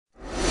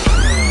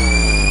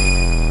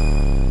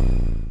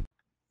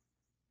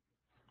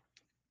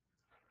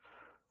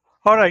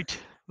All right,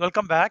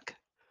 welcome back.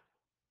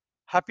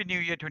 Happy New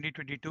Year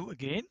 2022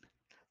 again.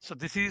 So,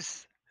 this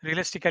is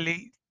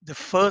realistically the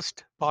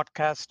first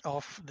podcast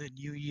of the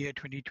new year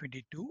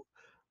 2022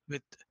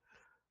 with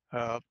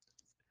uh,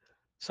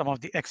 some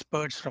of the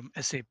experts from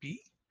SAP.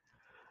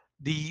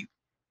 The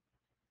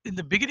In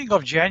the beginning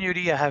of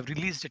January, I have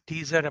released a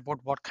teaser about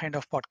what kind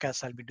of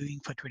podcast I'll be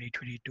doing for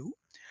 2022.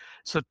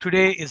 So,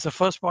 today is the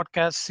first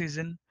podcast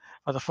season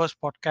or the first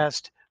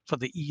podcast for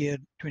the year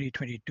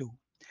 2022.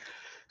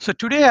 So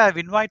today I've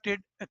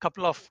invited a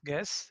couple of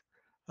guests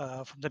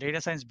from the data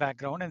science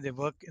background, and they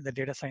work in the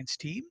data science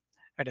team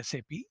at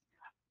SAP.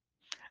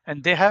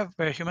 And they have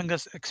a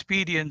humongous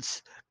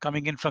experience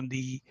coming in from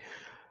the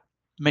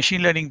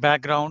machine learning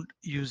background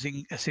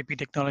using SAP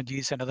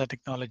technologies and other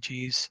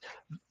technologies,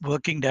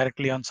 working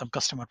directly on some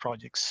customer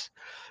projects.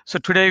 So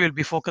today we'll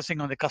be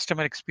focusing on the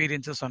customer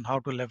experiences on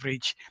how to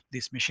leverage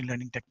these machine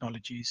learning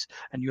technologies,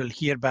 and you'll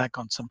hear back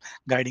on some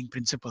guiding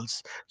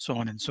principles, so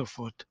on and so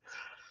forth.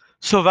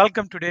 So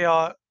welcome today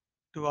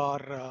to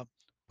our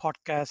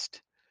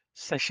podcast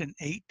session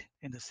 8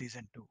 in the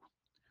season 2.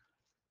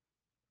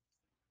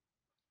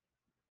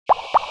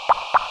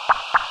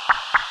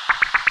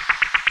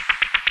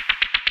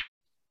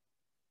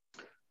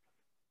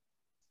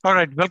 All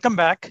right, welcome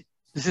back.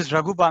 This is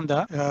Raghu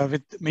Banda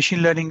with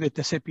Machine Learning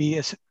with SAP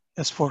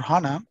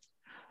S4HANA.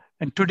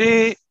 And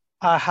today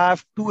I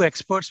have two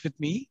experts with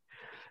me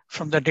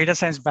from the data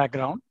science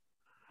background,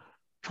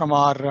 from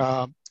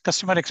our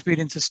customer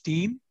experiences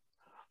team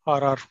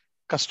or our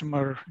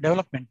customer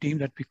development team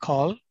that we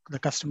call the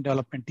custom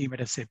development team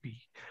at SAP.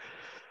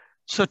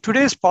 So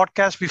today's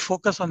podcast, we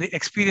focus on the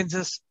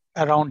experiences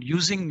around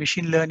using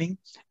machine learning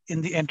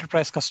in the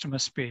enterprise customer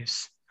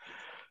space.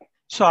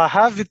 So I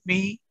have with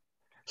me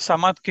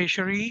Samad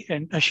Keshari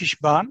and Ashish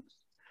Ban.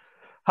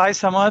 Hi,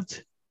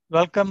 Samad.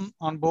 Welcome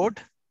on board.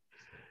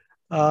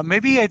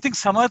 Maybe I think,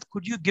 Samad,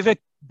 could you give a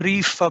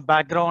brief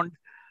background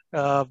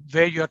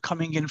where you're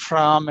coming in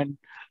from,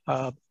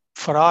 and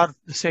for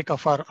the sake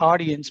of our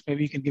audience,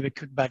 maybe you can give a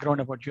quick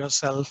background about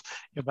yourself,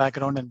 your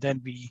background, and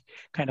then we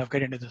kind of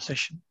get into the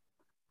session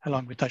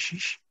along with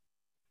Ashish.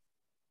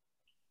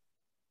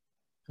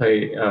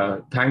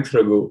 Hi, thanks,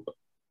 Raghu.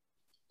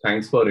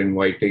 Thanks for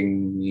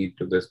inviting me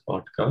to this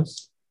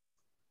podcast.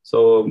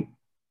 So,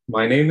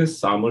 my name is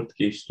Samarth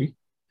Keshri,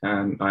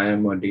 and I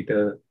am a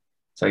data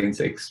science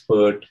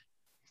expert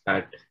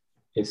at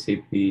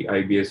SAP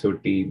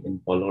IBSO team in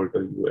Palo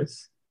Alto,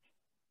 US.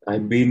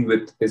 I've been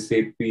with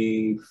SAP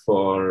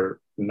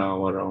for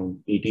now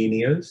around 18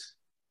 years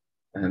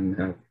and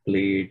have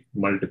played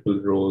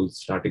multiple roles,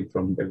 starting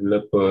from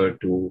developer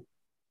to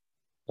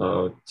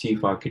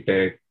chief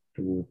architect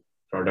to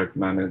product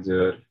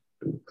manager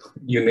to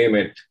you name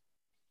it.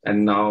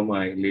 And now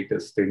my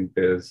latest stint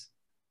is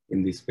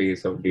in the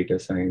space of data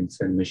science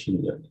and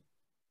machine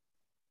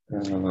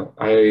learning.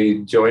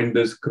 I joined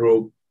this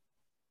group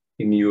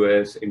in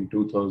US in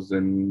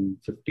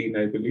 2015,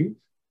 I believe.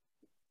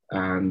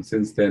 And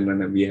since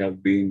then, we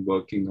have been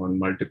working on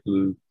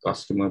multiple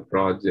customer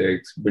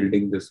projects,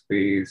 building the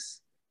space,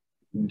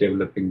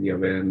 developing the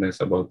awareness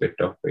about the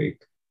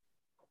topic,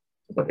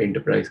 about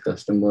enterprise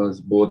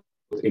customers, both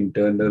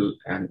internal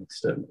and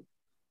external.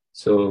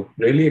 So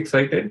really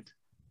excited.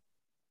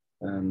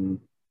 And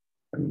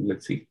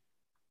let's see.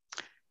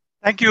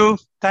 Thank you.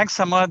 Thanks,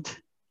 Samad.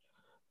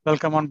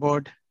 Welcome on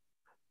board.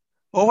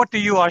 Over to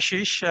you,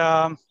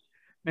 Ashish.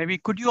 Maybe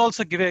could you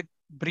also give a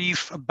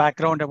brief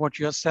background about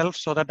yourself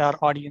so that our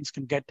audience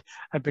can get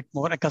a bit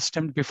more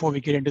accustomed before we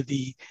get into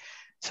the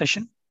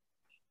session?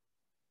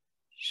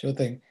 Sure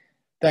thing.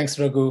 Thanks,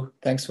 Raghu.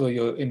 Thanks for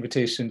your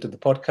invitation to the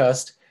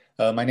podcast.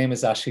 My name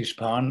is Ashish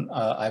Bhan.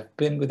 I've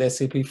been with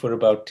SAP for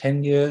about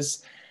 10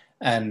 years,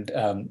 and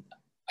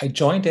I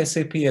joined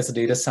SAP as a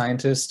data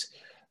scientist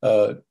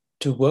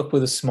to work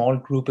with a small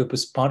group. It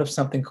was part of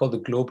something called the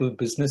Global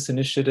Business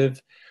Initiative,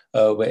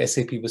 where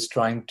SAP was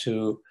trying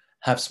to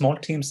have small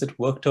teams that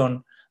worked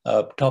on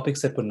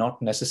topics that were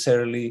not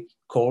necessarily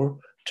core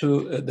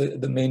to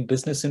the main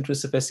business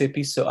interests of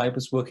SAP. So I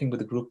was working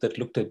with a group that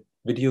looked at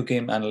video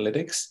game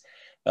analytics.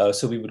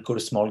 So we would go to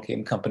small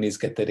game companies,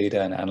 get the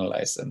data and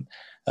analyze them.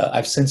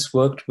 I've since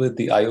worked with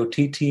the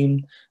IoT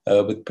team,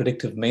 with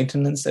predictive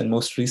maintenance, and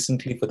most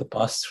recently for the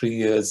past 3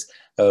 years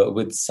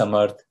with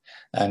Samarth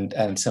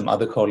and some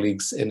other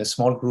colleagues in a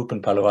small group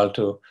in Palo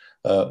Alto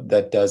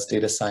that does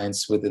data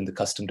science within the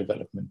custom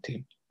development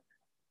team.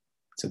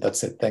 So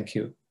that's it. Thank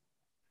you.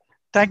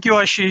 Thank you,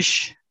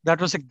 Ashish. That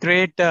was a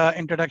great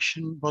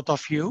introduction, both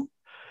of you.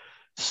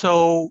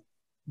 So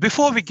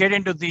before we get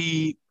into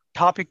the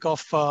topic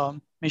of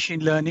machine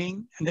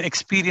learning and the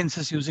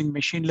experiences using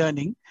machine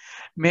learning,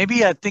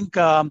 maybe I think,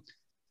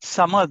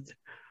 Samad,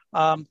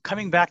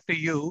 coming back to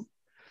you,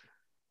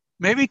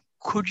 maybe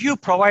could you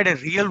provide a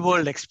real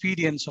world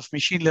experience of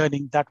machine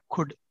learning that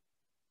could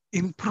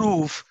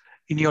improve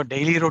in your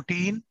daily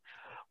routine?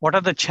 What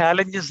are the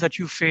challenges that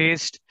you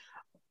faced,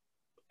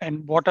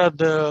 and what are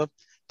the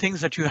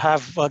things that you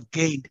have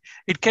gained?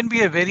 It can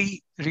be a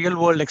very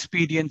real world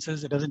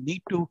experiences. It doesn't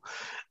need to,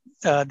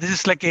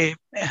 this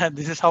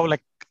is how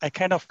like I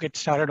kind of get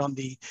started on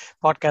the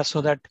podcast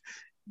so that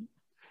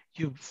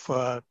you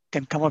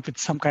can come up with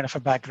some kind of a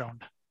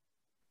background.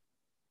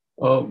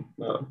 Oh,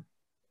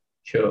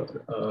 sure.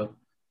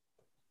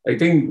 I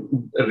think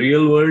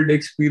real world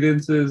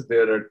experiences,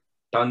 there are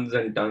tons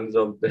and tons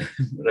of them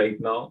right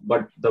now,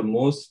 but the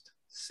most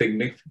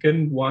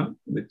significant one,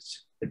 which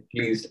at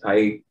least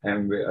I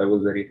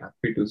was very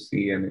happy to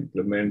see and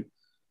implement,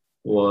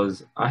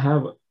 was I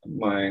have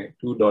my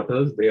two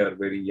daughters. They are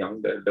very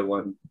young. The elder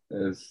one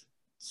is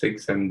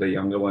 6 and the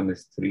younger one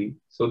is 3.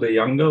 So the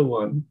younger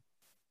one,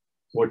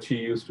 what she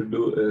used to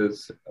do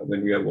is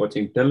when we are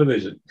watching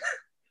television,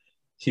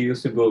 she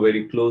used to go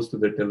very close to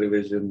the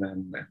television,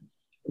 and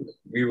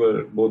we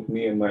were, both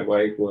me and my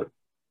wife were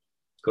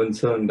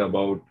concerned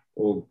about,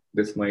 oh,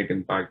 this might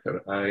impact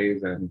her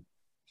eyes. And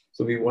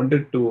so we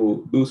wanted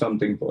to do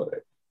something for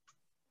it.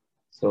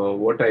 So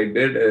what I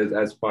did is,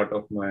 as part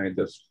of my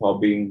just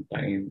hobbying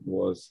time,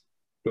 was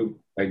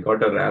I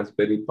got a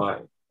Raspberry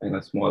Pi and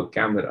a small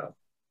camera,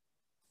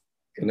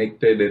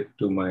 connected it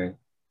to my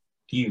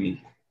TV,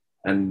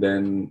 and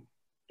then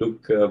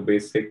took a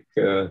basic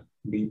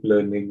deep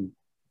learning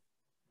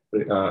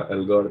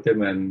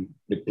algorithm and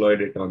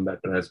deployed it on that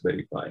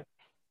Raspberry Pi.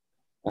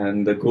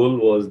 And the goal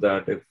was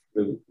that if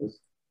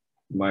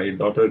my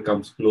daughter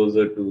comes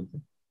closer to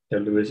the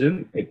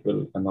television, it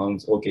will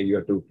announce, okay,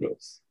 you're too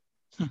close.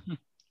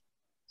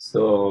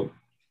 So,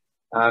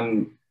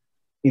 and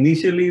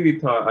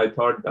initially I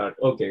thought that,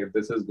 okay,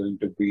 this is going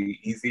to be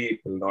easy. It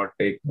will not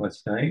take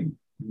much time.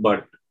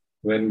 But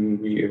when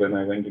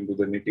I went into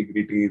the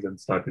nitty-gritties and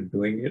started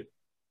doing it,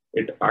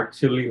 it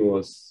actually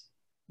was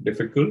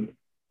difficult.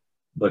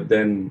 But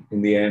then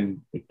in the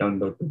end, it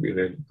turned out to be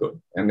really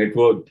good and it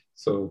worked.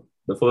 So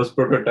the first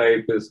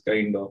prototype is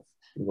kind of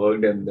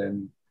worked, and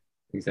then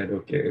we said,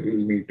 okay,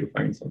 we need to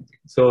find something.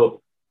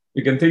 So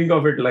you can think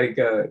of it like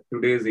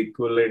today's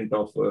equivalent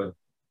of a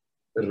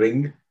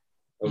ring,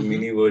 a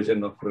mini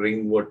version of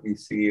ring, what we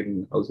see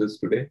in houses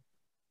today.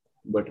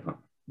 But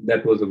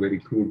that was a very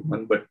crude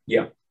one. But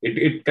yeah,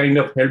 it kind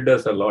of helped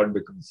us a lot,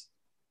 because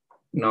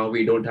now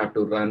we don't have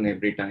to run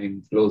every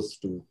time close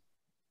to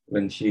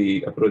when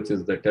she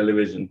approaches the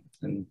television,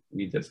 and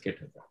we just get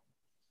her back.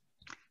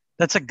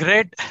 That's a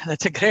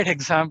great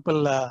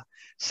example,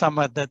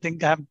 Samarth. I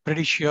think I'm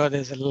pretty sure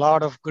there's a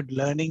lot of good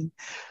learning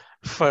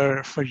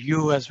for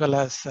you, as well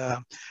as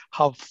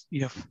how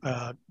you've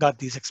got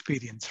these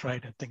experience,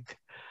 right? I think.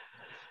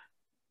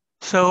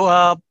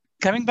 So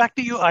coming back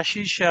to you,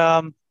 Ashish,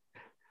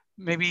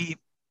 maybe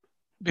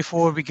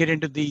before we get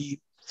into the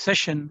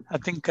session, I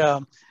think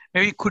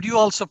maybe could you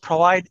also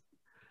provide,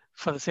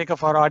 for the sake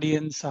of our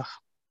audience,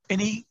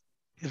 any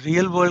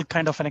real world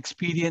kind of an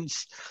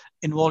experience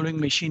involving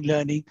machine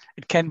learning?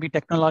 It can be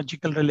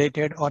technological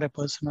related or a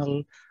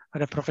personal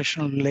or a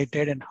professional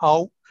related, and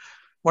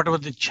what were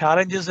the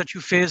challenges that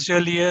you faced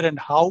earlier and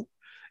how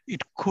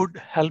it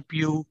could help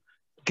you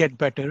get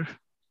better?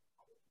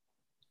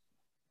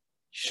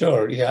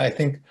 Sure. Yeah, I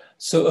think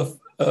so.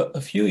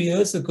 A few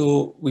years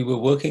ago, we were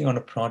working on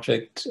a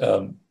project,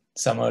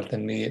 Samarth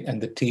and me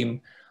and the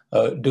team,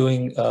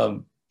 doing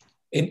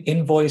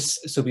invoice.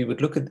 So we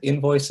would look at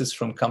invoices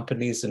from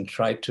companies and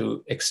try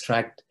to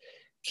extract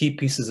key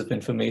pieces of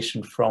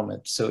information from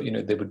it. So,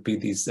 there would be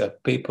these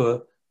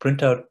paper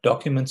printout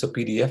documents or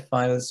PDF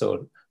files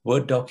or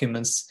Word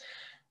documents.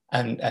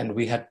 And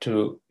we had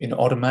to,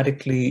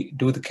 automatically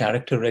do the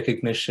character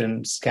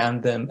recognition,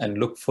 scan them, and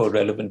look for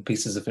relevant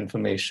pieces of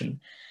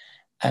information.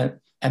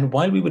 And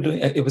while we were doing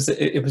it,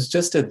 it was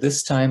just at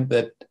this time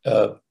that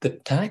the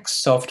tax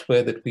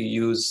software that we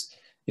use,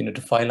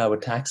 to file our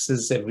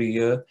taxes every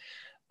year,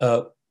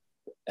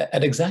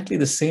 at exactly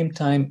the same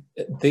time,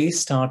 they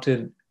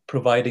started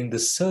providing the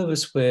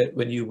service where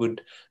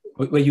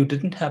you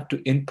didn't have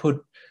to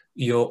input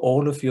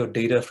all of your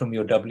data from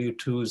your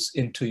W-2s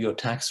into your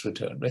tax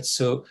return, right?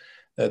 So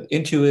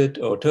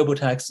Intuit or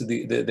TurboTax,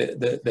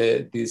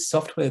 the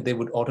software, they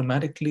would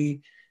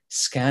automatically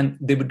scan.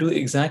 They would do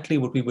exactly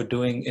what we were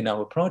doing in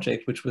our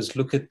project, which was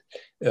look at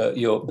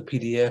the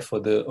PDF or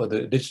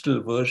the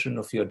digital version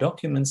of your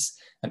documents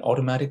and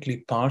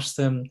automatically parse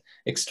them,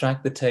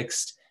 extract the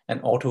text,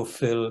 and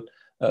autofill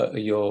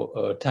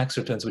your tax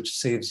returns, which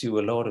saves you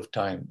a lot of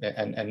time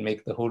and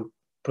make the whole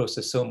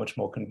process so much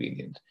more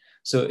convenient.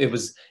 So it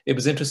was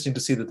interesting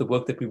to see that the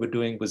work that we were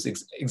doing was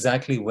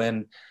exactly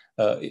when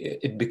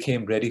it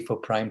became ready for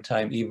prime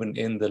time, even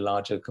in the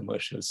larger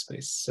commercial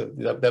space. So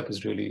that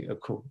was really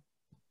cool.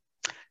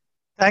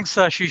 Thanks,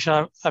 Ashish.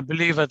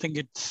 I think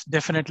it's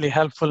definitely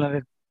helpful, and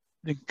I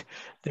think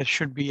there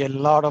should be a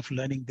lot of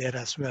learning there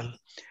as well.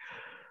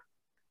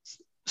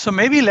 So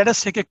maybe let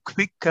us take a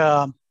quick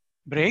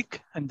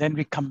break, and then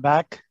we come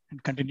back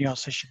and continue our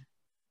session.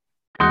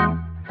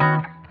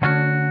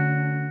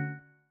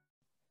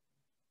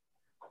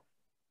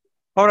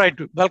 All right,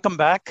 welcome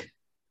back.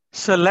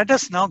 So let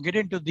us now get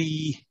into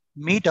the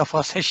meat of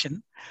our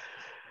session.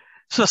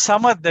 So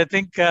Samarth, I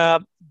think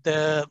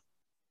the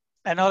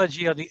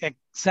analogy or the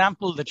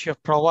example that you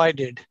have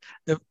provided,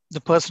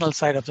 the personal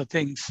side of the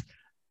things,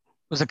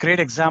 was a great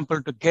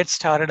example to get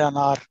started on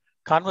our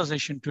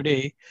conversation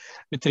today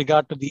with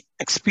regard to the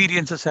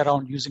experiences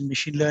around using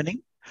machine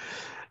learning.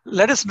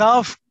 Let us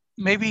now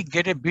maybe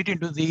get a bit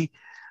into the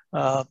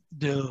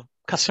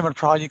customer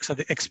projects or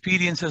the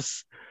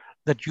experiences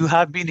that you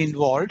have been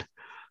involved.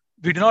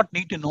 We do not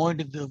need to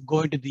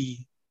go into the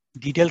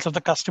details of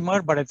the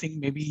customer, but I think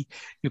maybe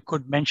you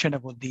could mention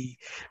about the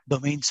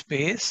domain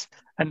space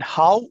and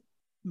how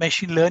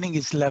machine learning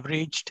is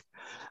leveraged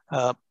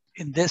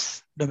in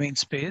this domain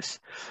space.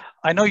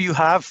 I know you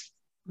have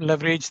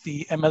leveraged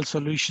the ML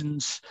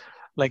solutions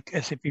like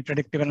SAP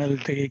Predictive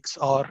Analytics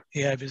or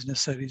AI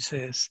Business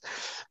Services.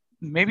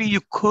 Maybe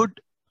you could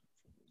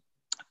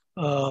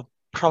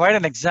provide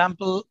an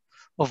example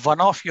of one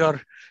of your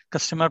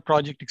customer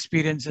project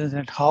experiences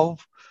and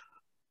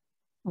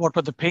what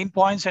were the pain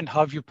points and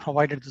how you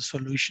provided the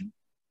solution?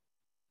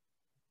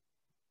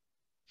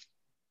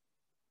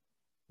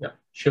 Yeah,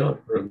 sure.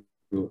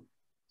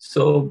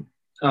 So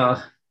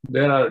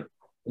the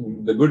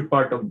good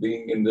part of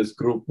being in this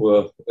group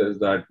is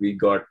that we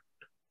got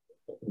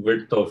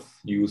width of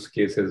use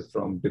cases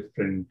from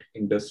different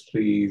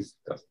industries,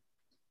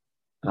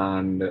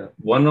 and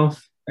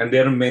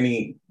there are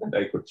many that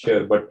I could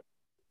share, but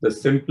the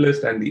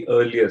simplest and the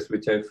earliest,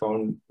 which I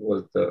found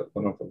was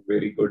one of a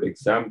very good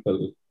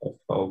example of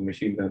how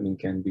machine learning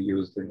can be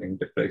used in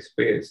enterprise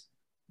space,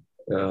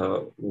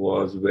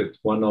 was with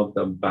one of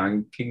the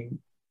banking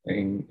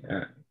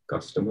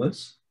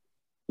customers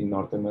in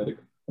North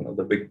America, one of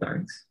the big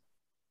banks.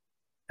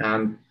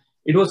 And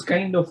it was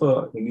kind of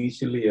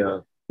initially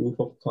a proof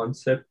of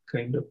concept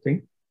kind of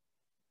thing.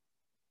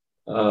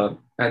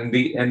 And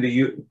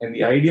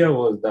the idea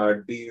was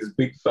that these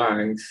big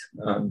banks,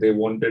 they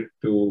wanted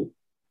to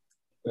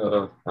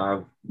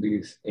have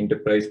these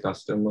enterprise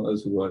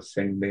customers who are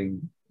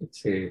sending,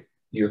 let's say,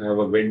 you have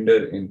a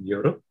vendor in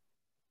Europe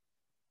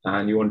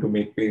and you want to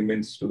make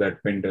payments to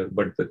that vendor.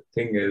 But the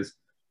thing is,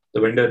 the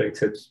vendor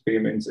accepts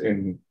payments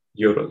in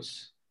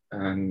euros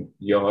and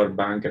your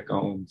bank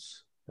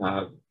accounts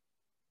have,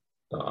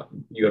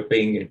 you are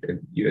paying it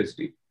in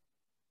USD.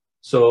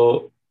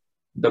 So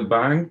the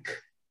bank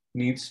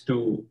needs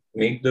to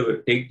take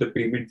the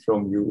payment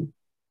from you,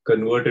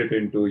 convert it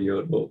into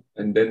euro,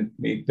 and then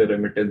make the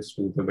remittance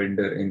to the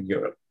vendor in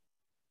Europe.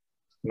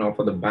 Now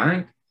for the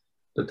bank,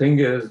 the thing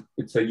is,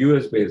 it's a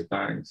US-based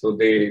bank, so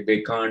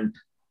they can't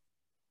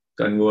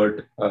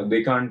convert,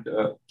 they can't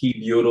keep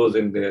euros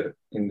in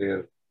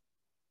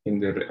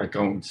their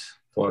accounts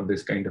for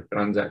this kind of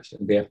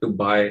transaction. They have to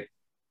buy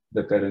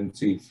the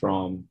currency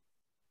from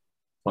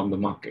the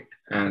market.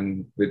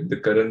 And with the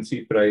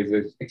currency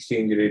prices,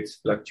 exchange rates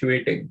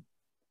fluctuating,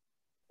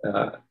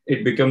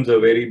 it becomes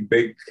a very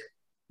big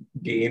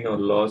gain or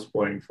loss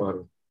point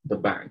for the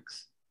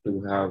banks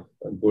to have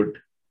a good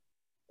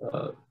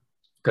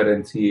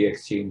currency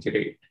exchange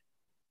rate,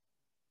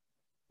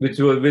 which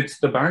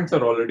the banks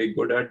are already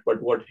good at.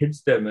 But what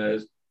hits them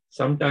is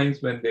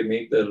sometimes when they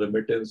make the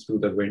remittance to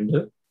the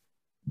vendor,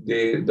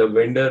 the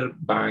vendor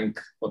bank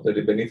or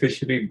the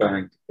beneficiary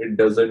bank, it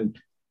doesn't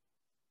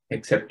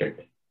accept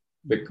it,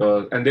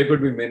 and there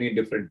could be many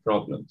different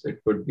problems.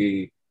 It could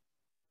be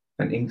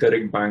an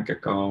incorrect bank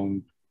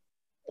account,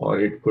 or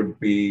it could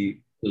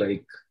be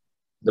like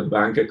the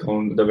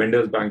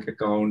vendor's bank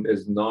account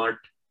is not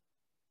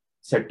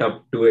set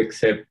up to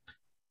accept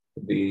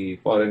the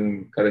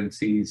foreign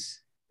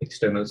currencies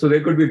external. So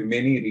there could be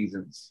many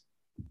reasons.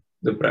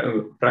 The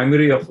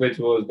primary of which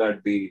was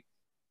that the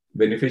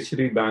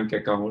beneficiary bank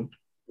account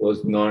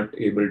was not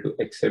able to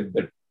accept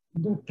the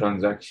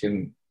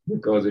transaction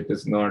because it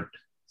is not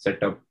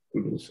set up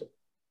to do so.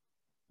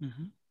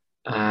 Mm-hmm.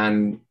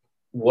 And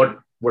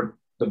what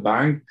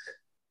the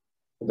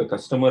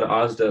customer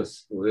asked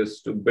us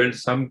was to build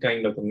some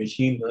kind of a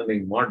machine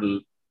learning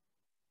model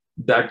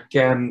that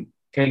can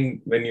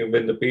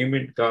when the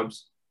payment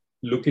comes,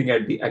 looking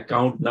at the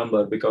account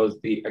number, because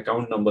the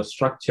account number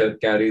structure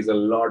carries a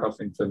lot of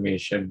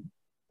information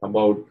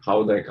about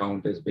how the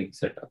account is being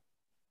set up.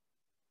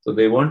 So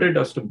they wanted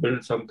us to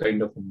build some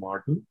kind of a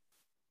model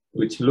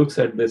which looks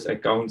at this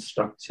account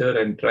structure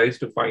and tries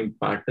to find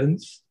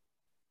patterns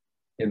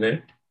in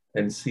it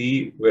and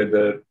see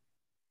whether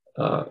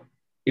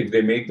if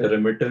they make the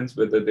remittance,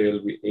 whether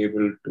they'll be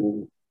able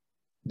to,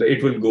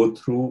 it will go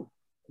through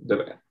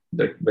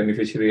that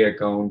beneficiary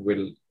account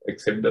will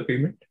accept the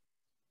payment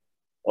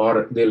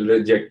or they'll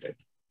reject it.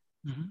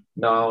 Mm-hmm.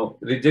 Now,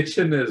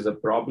 rejection is a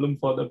problem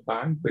for the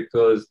bank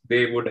because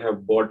they would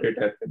have bought it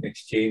at an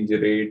exchange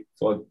rate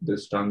for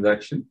this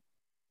transaction.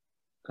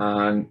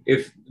 And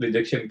if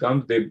rejection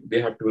comes,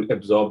 they have to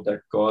absorb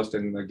that cost.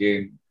 And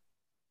again,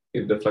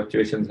 if the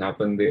fluctuations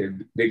happen,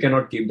 they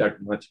cannot keep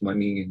that much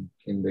money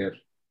in their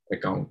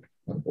account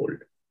on hold.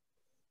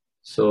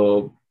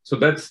 So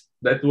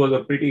that was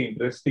a pretty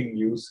interesting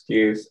use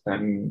case.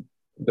 And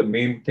the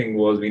main thing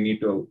was we need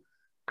to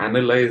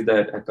analyze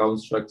that account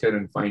structure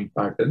and find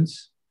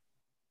patterns.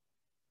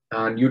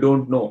 And you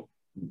don't know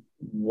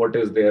what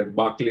is there.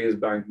 Barclays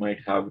Bank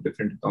might have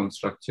different account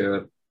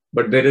structure,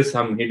 but there is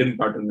some hidden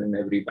pattern in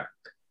every bank.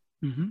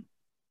 Mm-hmm.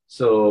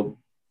 So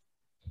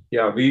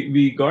yeah,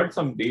 we got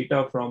some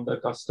data from the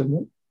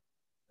customer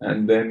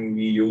And then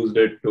we used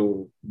it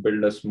to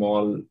build a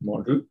small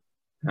model.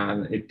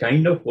 And it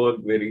kind of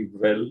worked very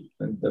well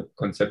in the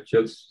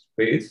conceptual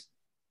space.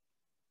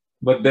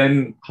 But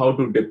then how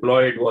to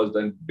deploy it was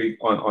then big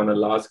on a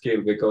large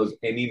scale, because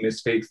any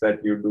mistakes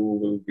that you do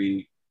will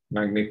be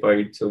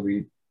magnified. So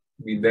we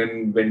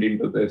then went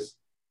into this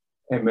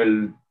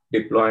ML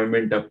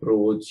deployment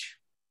approach.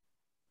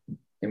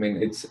 I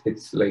mean,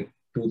 it's like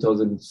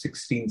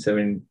 2016,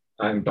 7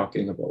 I'm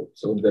talking about.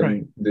 So then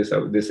Right.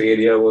 this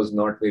area was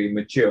not very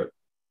mature.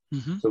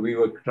 Mm-hmm. So we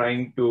were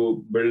trying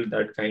to build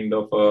that kind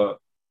of a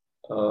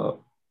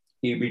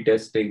A/B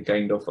testing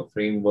kind of a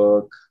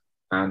framework,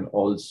 and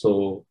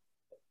also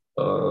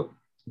uh,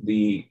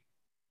 the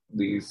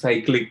the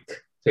cyclic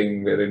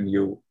thing wherein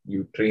you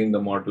train the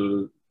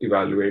model,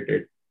 evaluate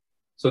it.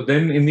 So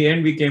then in the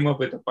end, we came up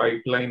with a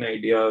pipeline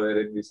idea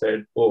wherein we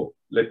said, oh,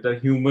 let the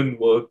human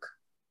work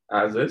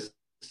as is.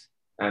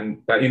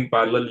 And in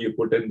parallel, you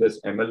put in this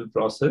ML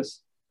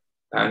process,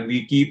 and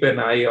we keep an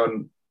eye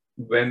on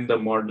when the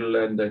model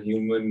and the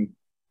human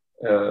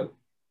uh,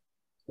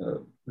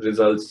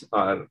 results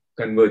are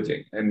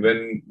converging. And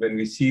when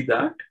we see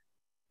that,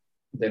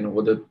 then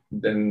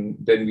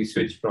then we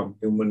switch from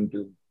human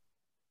to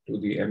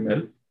the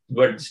ML,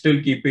 but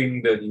still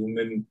keeping the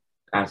human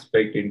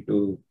aspect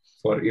into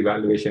for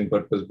evaluation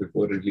purpose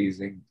before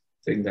releasing,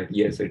 saying that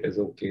yes, it is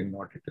okay,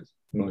 not it is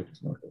no, it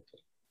is not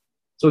okay.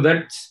 So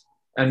that's,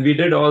 and we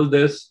did all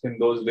this in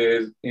those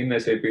days in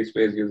SAP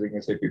space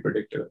using SAP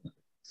Predictive Analytics.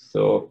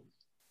 So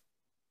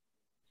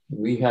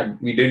we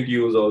didn't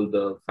use all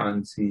the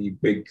fancy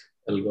big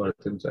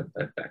algorithms at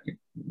that time.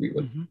 We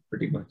were Mm-hmm.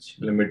 pretty much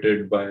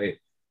limited by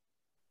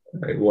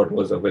what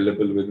was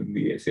available within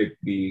the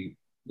SAP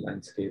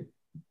landscape.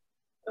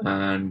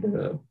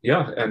 And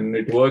yeah, and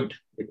it worked.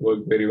 It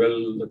worked very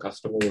well. The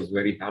customer was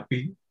very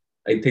happy.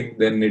 I think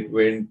then it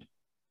went.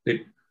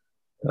 It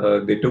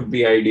they took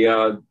the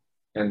idea,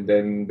 and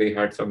then they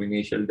had some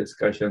initial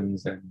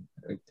discussions, and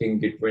I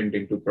think it went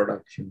into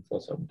production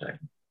for some time.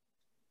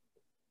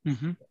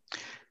 Mm-hmm.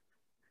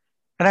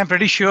 And I'm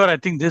pretty sure, I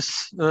think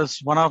this was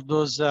one of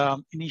those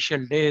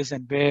initial days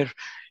and where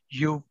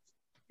you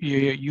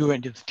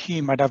and your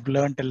team might have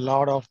learned a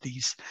lot of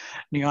these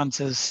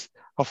nuances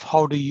of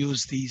how to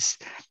use these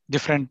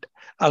different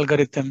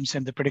algorithms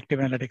in the predictive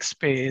analytics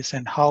space,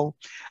 and how,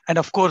 and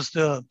of course,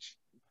 the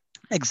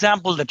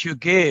example that you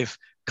gave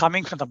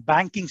coming from the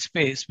banking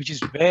space, which is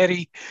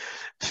very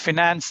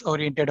finance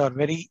oriented or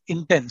very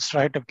intense,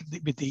 right,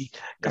 with the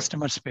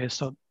customer space.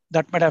 So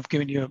that might have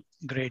given you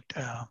a great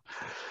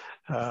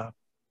uh,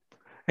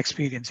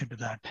 experience into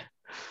that.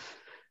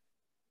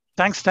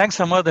 Thanks,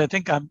 Samad. I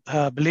think I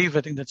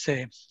think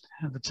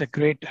that's a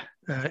great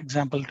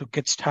example to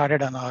get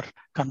started on our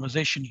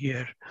conversation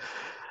here.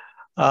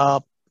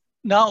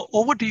 Now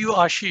over to you,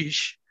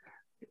 Ashish,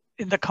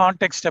 in the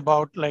context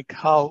about like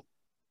how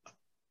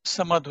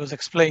Samad was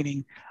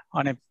explaining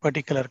on a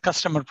particular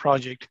customer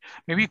project.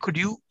 Maybe could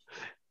you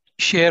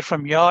share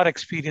from your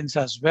experience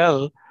as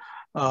well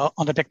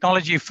on the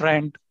technology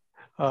front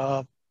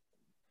uh,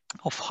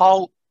 of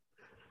how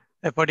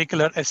a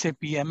particular SAP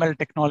ML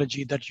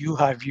technology that you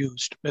have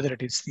used, whether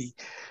it is the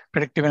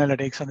predictive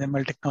analytics or the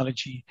ML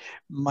technology,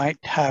 might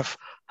have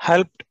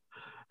helped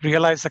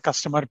realize the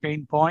customer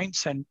pain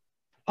points, and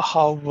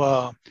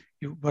how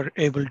you were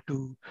able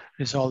to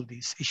resolve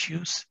these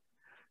issues?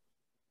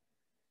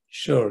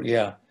 Sure,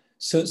 yeah.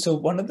 So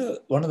one of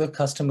the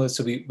customers,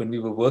 so when we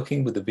were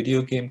working with the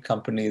video game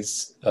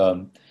companies,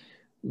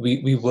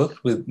 we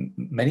worked with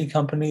many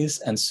companies,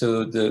 and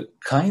so the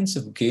kinds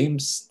of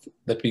games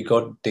that we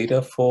got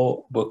data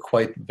for were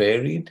quite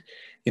varied.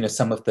 You know,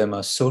 some of them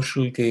are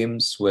social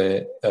games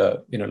where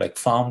like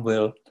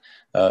Farmville.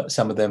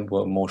 Some of them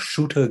were more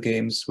shooter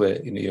games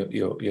where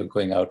you're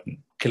going out and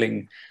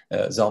killing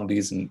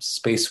zombies and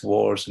space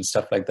wars and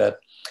stuff like that.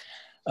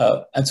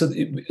 And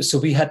so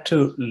we had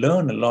to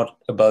learn a lot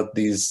about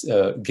these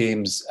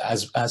games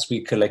as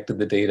we collected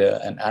the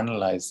data and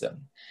analyzed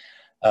them.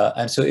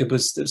 And so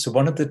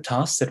one of the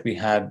tasks that we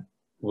had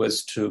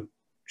was to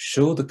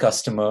show the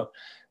customer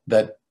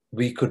that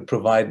we could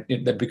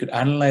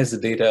analyze the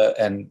data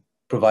and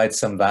provide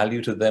some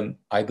value to them,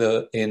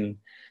 either in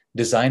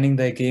designing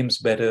their games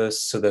better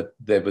so that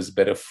there was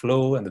better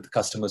flow and that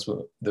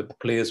the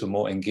players were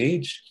more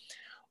engaged,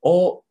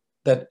 or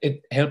that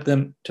it helped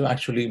them to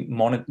actually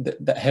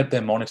help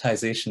their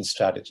monetization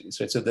strategies,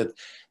 right? So that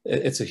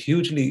it's a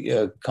hugely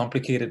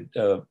complicated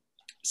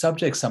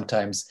subject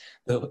sometimes,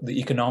 the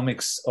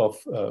economics of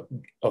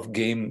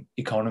game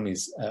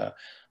economies,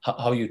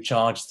 how you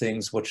charge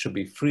things, what should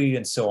be free,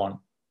 and so on.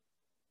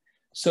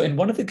 So in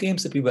one of the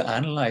games that we were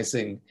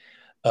analyzing,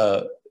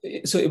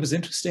 so it was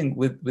interesting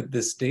with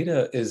this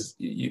data is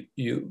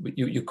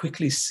you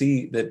quickly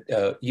see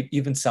that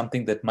even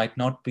something that might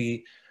not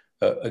be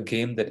a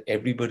game that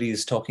everybody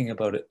is talking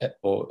about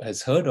or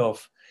has heard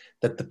of,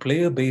 that the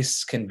player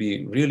base can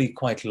be really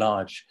quite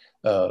large.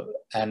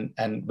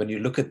 And when you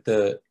look at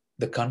the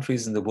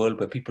countries in the world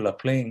where people are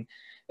playing,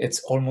 it's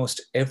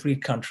almost every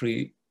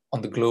country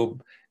on the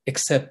globe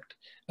except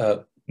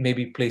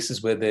maybe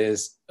places where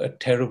there's a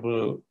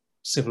terrible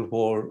civil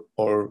war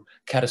or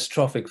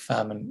catastrophic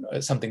famine,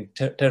 or something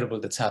terrible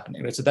that's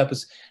happening. Right? So that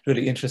was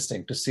really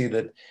interesting to see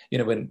that,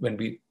 when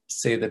we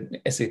say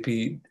that SAP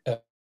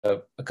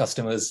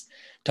customers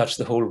touch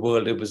the whole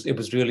world, it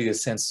was really a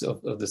sense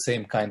of the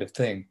same kind of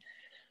thing.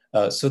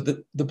 So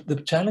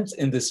the challenge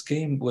in this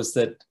game was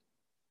that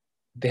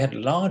they had a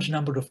large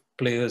number of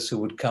players who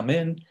would come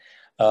in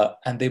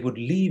and they would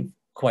leave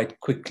quite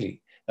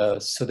quickly.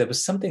 So there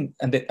was something,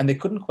 and they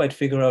couldn't quite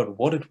figure out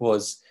what it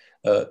was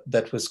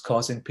that was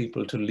causing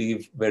people to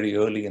leave very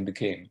early in the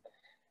game.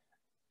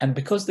 And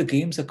because the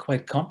games are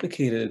quite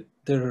complicated,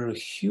 there are a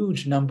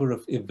huge number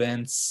of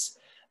events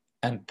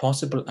and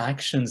possible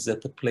actions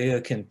that the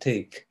player can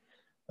take.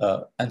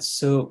 And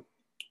so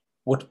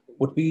what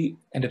we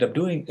ended up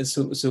doing is,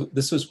 so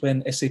this was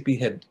when SAP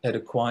had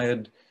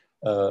acquired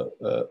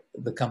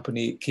the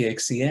company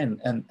KXCN,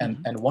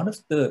 and one of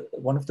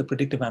the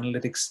predictive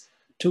analytics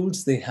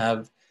tools they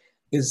have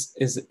is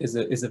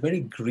a very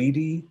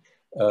greedy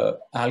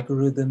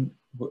algorithm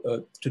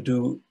to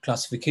do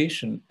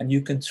classification, and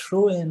you can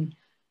throw in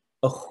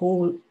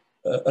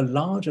a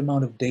large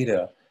amount of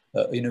data.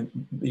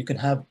 You can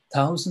have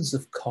thousands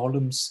of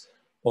columns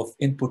of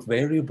input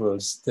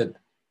variables that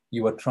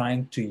you are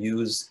trying to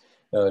use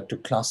to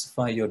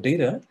classify your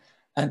data,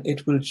 and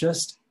it will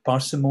just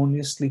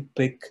parsimoniously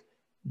pick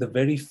the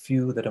very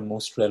few that are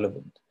most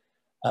relevant.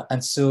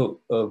 And so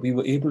we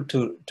were able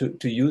to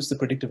use the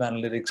predictive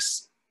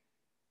analytics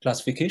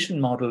classification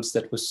models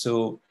that were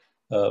so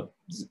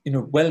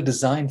well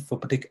designed for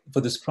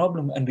this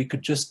problem, and we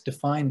could just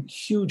define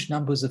huge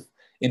numbers of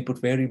input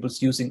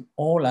variables using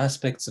all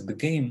aspects of the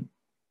game,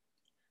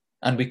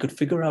 and we could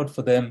figure out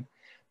for them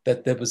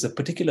that there was a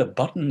particular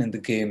button in the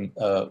game,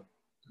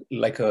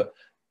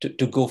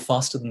 to go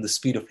faster than the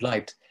speed of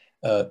light,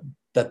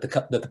 that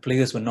the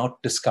players were not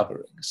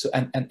discovering. So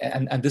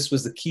and this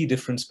was the key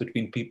difference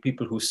between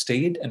people who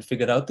stayed and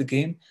figured out the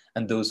game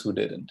and those who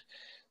didn't.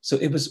 So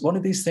it was one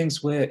of these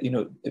things where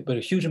a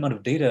huge amount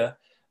of data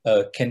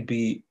can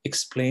be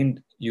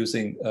explained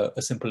using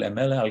a simple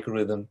ML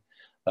algorithm,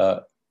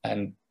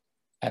 and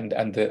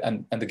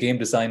the game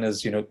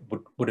designers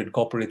would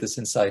incorporate this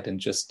insight, and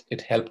just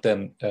it helped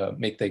them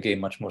make their game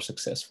much more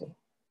successful.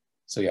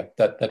 So yeah,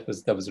 that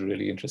was a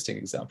really interesting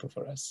example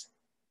for us.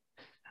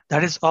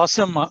 That is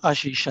awesome,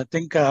 Ashish. I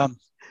think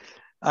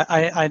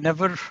I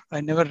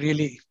never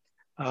really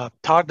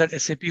thought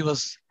that SAP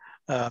was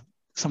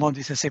some of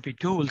these SAP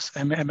tools,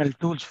 ML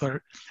tools,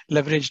 were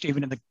leveraged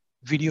even in the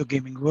video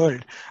gaming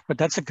world. But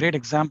that's a great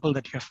example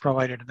that you have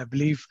provided, and I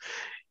believe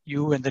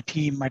you and the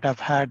team might have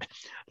had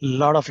a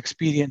lot of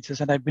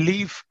experiences. And I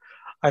believe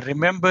I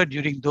remember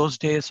during those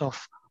days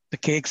of the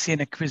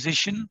KXCN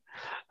acquisition,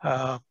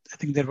 I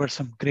think there were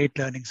some great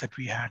learnings that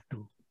we had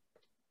too.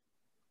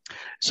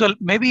 So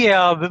maybe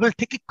we will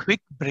take a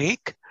quick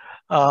break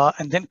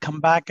and then come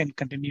back and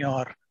continue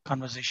our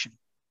conversation.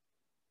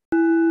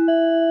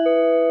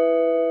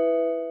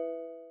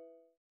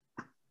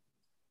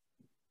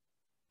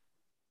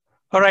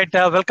 All right,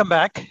 welcome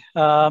back.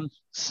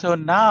 So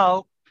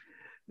now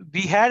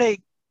we had a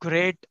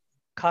great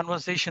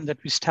conversation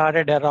that we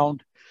started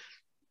around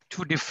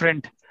two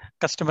different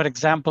customer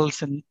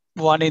examples, and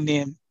one in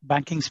the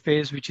banking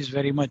space, which is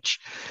very much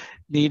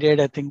needed,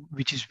 I think,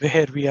 which is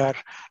where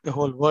the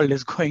whole world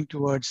is going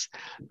towards,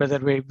 whether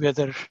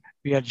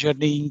we are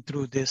journeying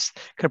through this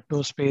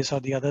crypto space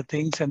or the other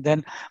things. And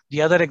then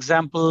the other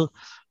example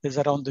is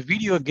around the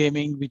video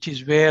gaming, which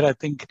is where I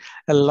think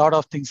a lot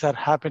of things are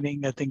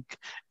happening, I think,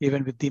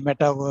 even with the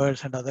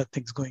metaverse and other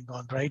things going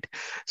on, right?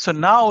 So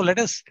now let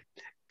us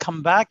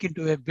come back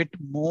into a bit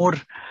more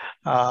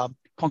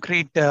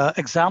concrete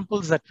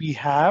examples that we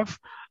have.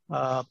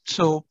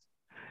 So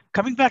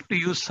coming back to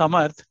you,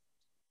 Samarth,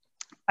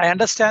 I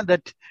understand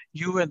that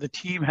you and the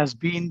team has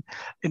been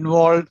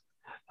involved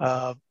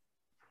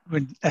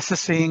when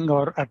assessing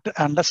or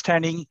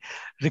understanding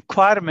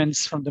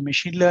requirements from the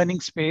machine learning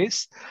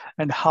space,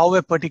 and how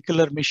a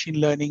particular machine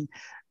learning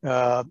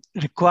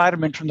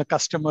requirement from the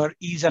customer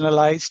is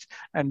analyzed.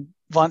 And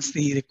once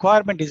the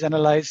requirement is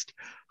analyzed,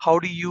 how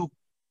do you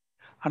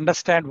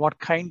understand what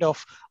kind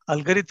of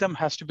algorithm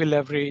has to be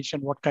leveraged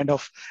and what kind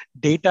of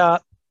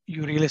data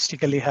you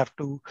realistically have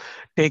to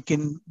take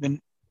in when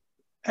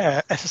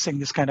assessing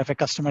this kind of a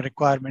customer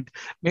requirement?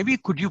 Maybe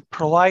could you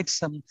provide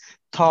some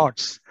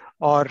thoughts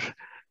or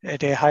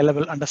at a high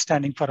level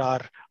understanding for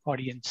our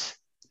audience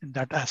in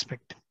that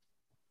aspect?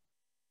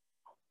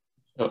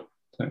 Oh,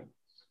 thanks.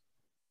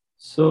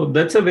 So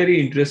that's a very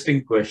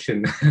interesting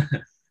question.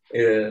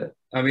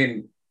 I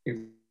mean, if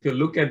you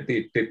look at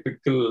the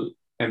typical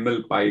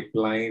ML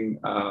pipeline,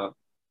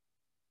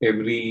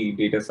 every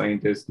data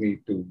scientist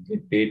need to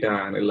get data,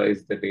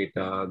 analyze the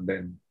data,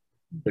 then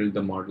build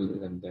the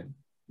models, and then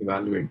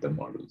evaluate the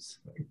models.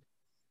 Right?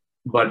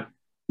 But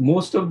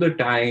most of the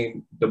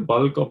time, the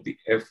bulk of the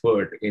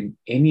effort in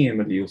any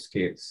ML use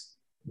case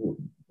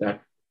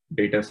that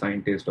data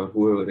scientist or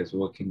whoever is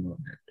working on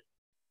it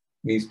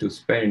needs to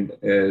spend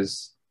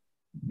is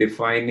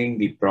defining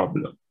the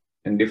problem.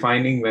 And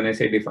defining, when I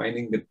say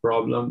defining the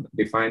problem,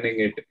 defining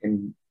it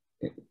in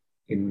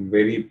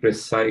very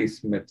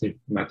precise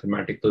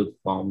mathematical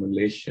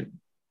formulation.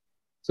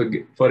 So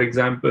for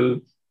example,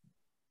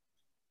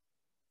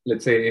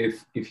 let's say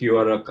if you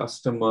are a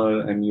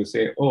customer and you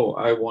say, oh,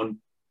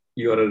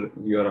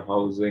 you're a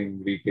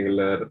housing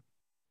retailer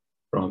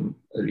from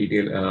a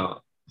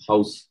retail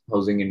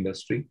housing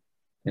industry,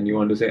 and you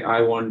want to say,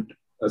 I want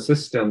a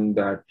system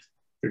that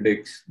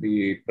predicts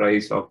the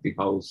price of the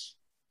house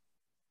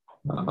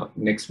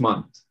next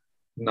month.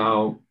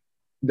 Now,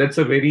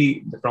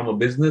 from a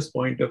business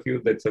point of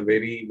view, that's a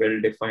very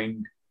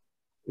well-defined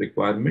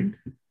requirement.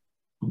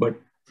 But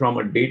from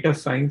a data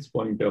science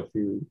point of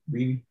view,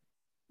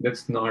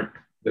 that's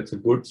a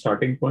good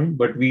starting point.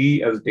 But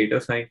we as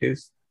data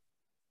scientists,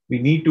 we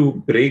need to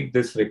break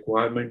this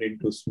requirement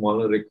into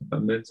smaller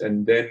requirements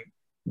and then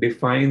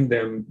define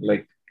them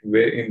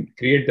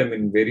create them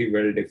in very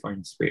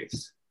well-defined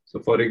space. So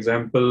for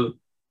example,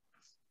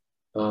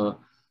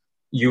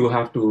 you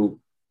have to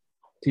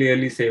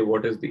clearly say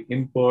what is the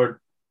input,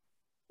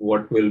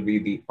 what will be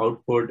the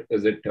output.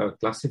 Is it a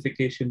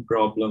classification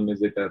problem?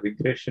 Is it a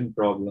regression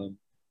problem?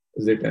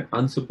 Is it an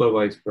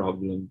unsupervised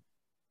problem?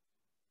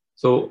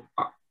 So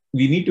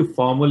we need to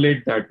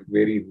formulate that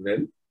very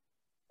well.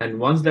 And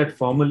once that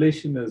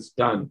formulation is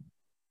done,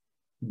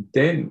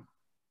 then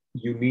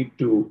you need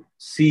to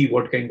see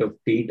what kind of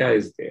data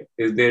is there.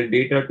 Is there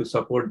data to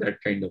support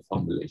that kind of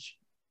formulation?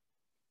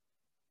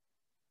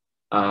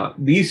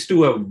 These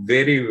two are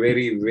very,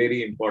 very,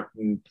 very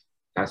important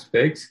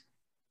aspects.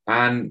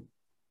 And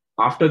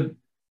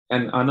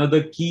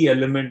another key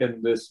element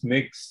in this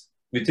mix,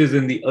 which is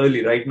in the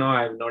early, right now,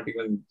 I have not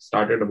even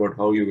started about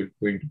how you are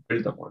going to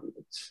build the model.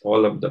 It's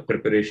all of the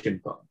preparation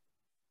part.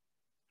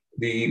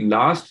 The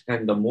last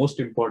and the most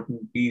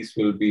important piece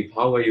will be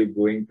how are you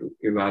going to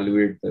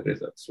evaluate the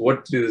results?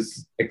 What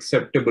is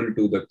acceptable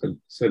to the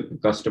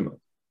customer?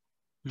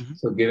 Mm-hmm.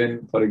 So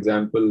given, for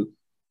example,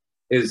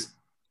 is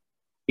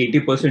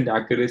 80%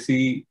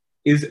 accuracy,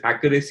 is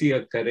accuracy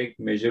a correct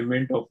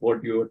measurement of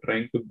what you are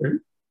trying to build?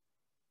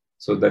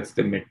 So that's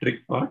the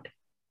metric part.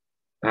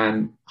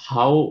 And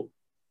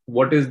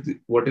what is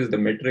the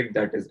metric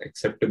that is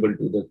acceptable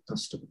to the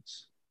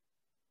customers?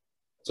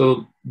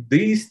 So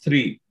these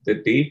three, the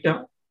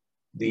data,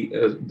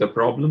 the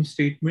problem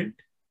statement,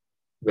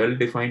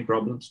 well-defined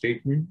problem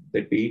statement,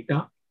 the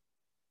data,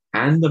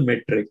 and the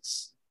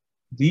metrics,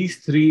 these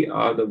three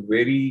are the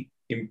very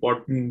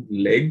important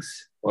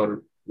legs,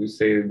 or we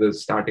say the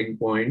starting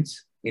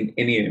points in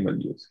any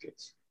ML use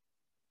case.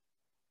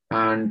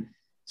 And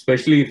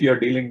especially if you're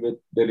dealing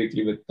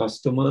directly with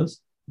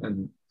customers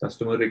and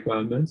customer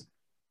requirements,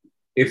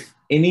 if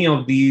any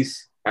of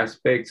these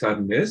aspects are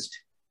missed,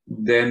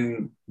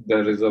 then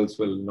the results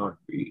will not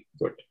be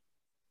good.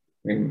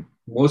 I mean,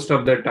 most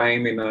of the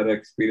time in our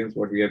experience,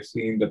 what we have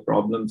seen, the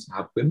problems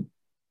happen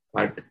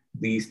at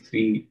these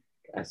three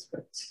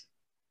aspects.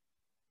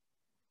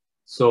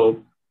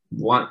 So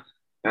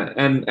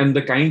and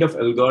the kind of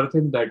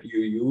algorithm that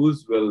you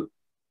use will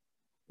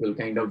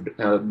kind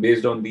of,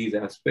 based on these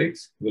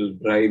aspects, will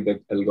drive the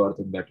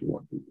algorithm that you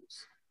want to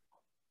use.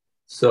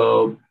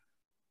 So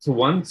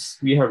once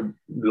we have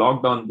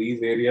logged on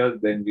these areas,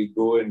 then we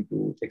go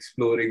into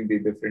exploring the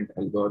different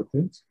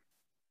algorithms,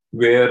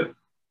 where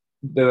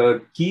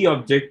the key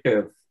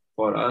objective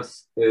for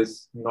us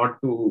is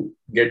not to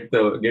get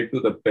to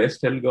the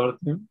best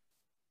algorithm,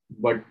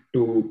 but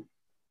to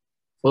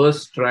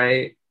first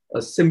try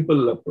a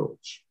simple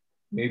approach,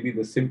 maybe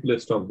the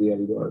simplest of the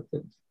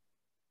algorithms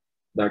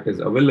that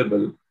is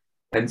available,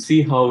 and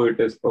see how it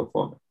is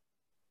performing.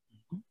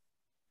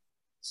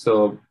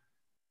 So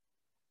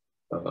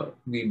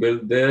we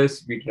build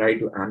this, we try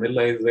to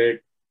analyze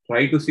it,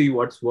 try to see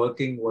what's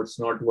working, what's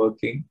not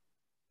working.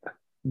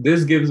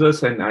 This gives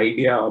us an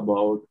idea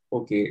about,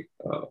 okay,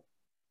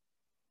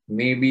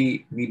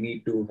 maybe we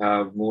need to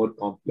have more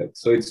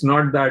complex. So it's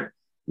not that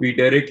we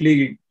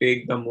directly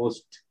take the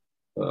most,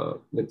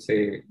 let's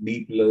say,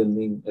 deep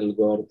learning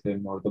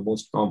algorithm or the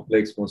most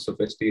complex, most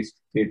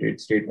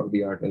sophisticated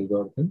state-of-the-art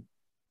algorithm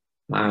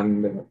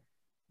and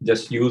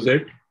just use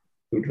it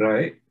to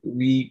try.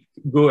 We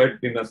go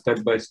in a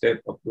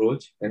step-by-step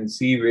approach and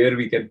see where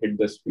we can hit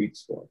the sweet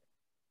spot.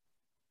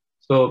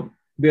 So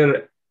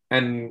there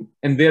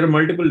are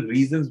multiple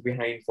reasons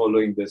behind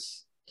following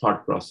this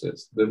thought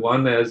process. The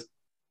one is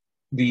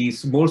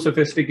these more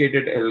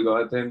sophisticated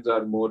algorithms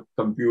are more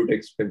compute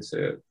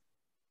expensive,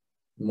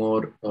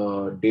 more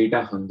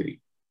data hungry.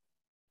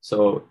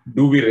 So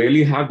do we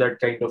really have that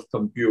kind of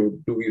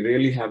compute? Do we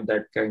really have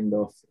that kind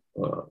of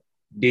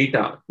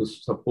data to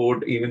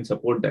support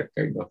that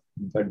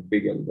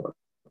big algorithm?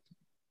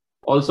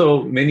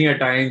 Also, many a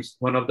times,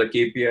 one of the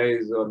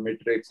KPIs or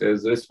metrics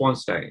is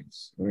response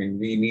times. I mean,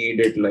 we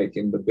need it like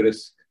in the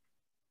brisk,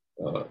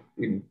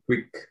 in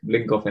quick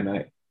blink of an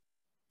eye.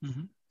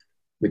 Mm-hmm.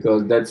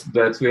 Because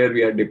that's where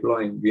we are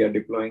deploying. We are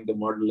deploying the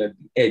model at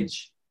the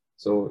edge.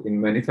 So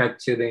in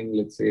manufacturing,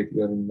 let's say if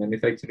you're in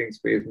manufacturing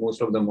space,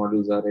 most of the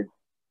models are at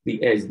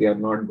the edge. They are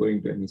not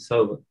going to any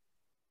server.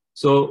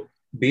 So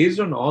based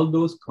on all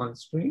those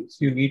constraints,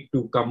 you need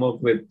to come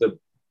up with the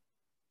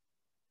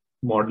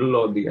model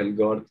or the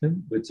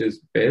algorithm which is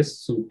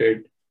best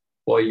suited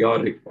for your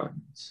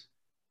requirements.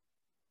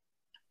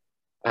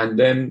 And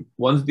then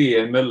once the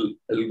ML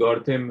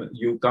algorithm,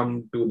 you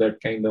come to that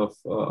kind of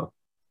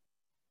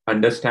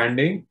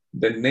understanding,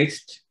 the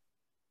next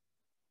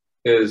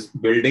is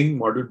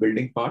model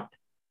building part,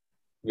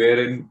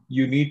 wherein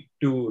you need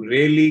to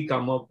really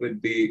come up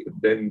with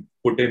then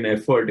put in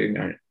effort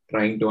in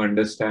trying to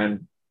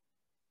understand,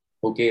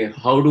 okay,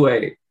 how do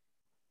I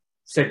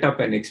set up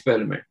an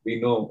experiment?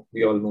 We all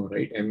know,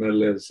 right?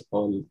 ML is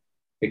all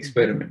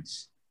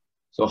experiments.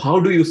 So how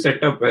do you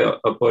set up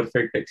a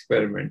perfect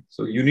experiment?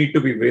 So you need to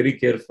be very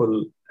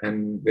careful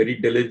and very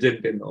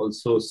diligent in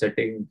also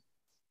setting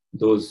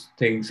those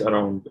things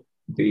around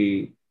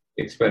the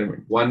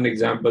experiment. One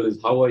example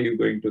is, how are you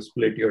going to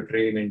split your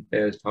train and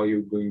test? How are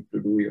you going to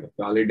do your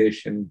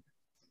validation?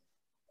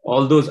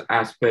 All those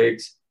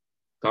aspects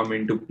come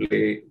into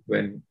play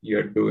when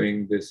you're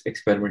doing this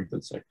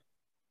experimental setup.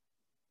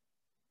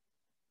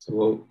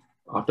 So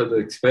after the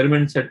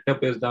experiment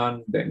setup is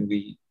done, then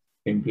we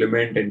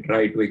implement and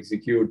try to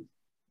execute,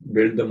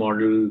 build the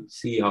model,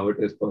 see how it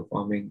is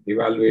performing,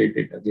 evaluate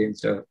it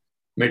against a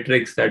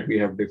metrics that we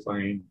have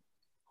defined.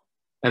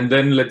 And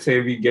then let's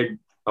say we get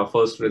a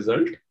first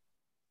result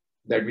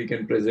that we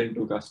can present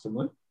to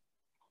customer.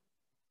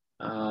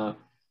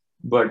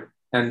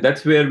 And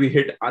that's where we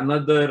hit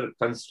another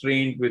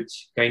constraint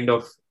which kind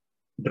of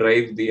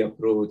drives the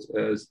approach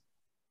is,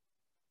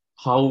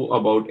 how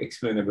about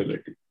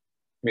explainability?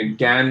 I mean,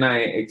 can I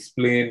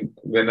explain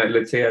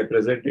let's say I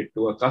present it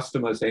to a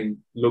customer saying,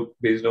 look,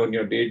 based on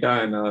your data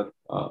and our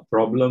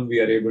problem, we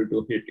are able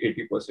to hit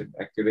 80%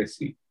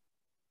 accuracy.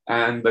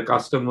 And the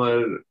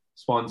customer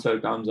sponsor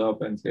comes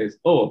up and says,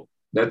 oh,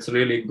 that's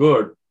really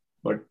good,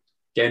 but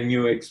can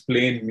you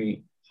explain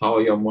me how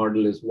your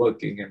model is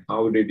working and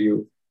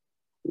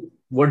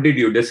what did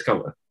you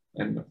discover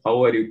and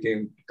how are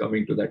you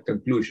coming to that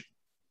conclusion?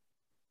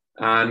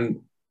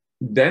 And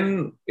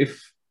then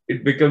if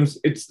it becomes,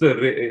 it's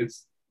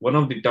one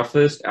of the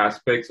toughest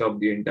aspects of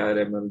the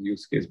entire ML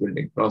use case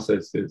building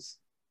process is,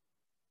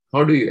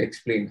 how do you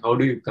explain, how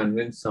do you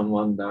convince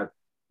someone that,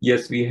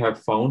 yes, we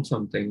have found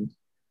something,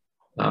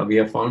 we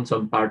have found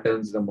some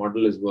patterns, the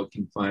model is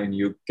working fine,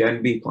 you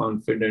can be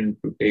confident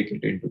to take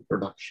it into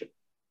production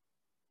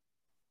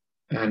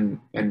and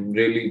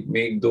really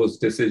make those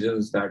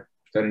decisions that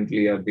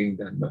currently are being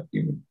done by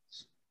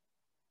humans,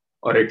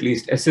 or at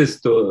least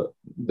assist the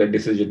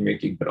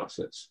decision-making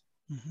process.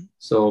 Mm-hmm.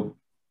 So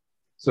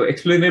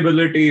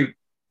explainability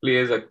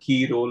plays a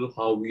key role,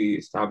 how we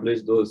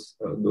establish those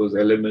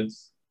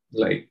elements.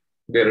 Like,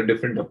 there are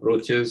different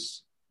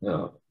approaches.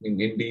 In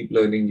deep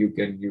learning, you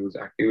can use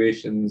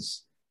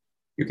activations.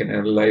 You can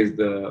analyze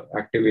the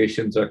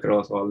activations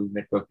across all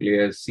network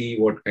layers, see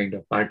what kind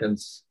of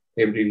patterns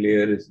every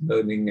layer is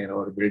learning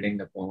or building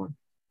upon.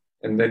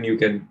 And then you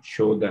can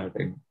show that.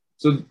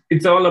 So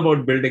it's all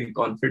about building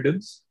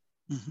confidence.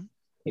 Mm-hmm.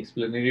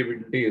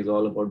 Explainability is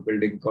all about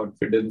building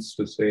confidence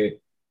to say,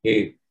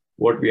 hey,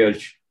 what we are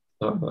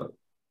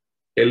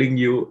telling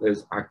you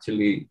is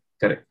actually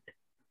correct.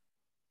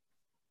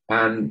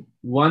 And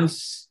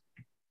this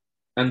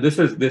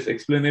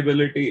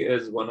explainability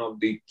is one of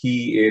the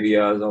key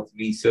areas of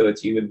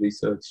research, even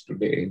research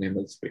today in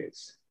ML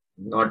space.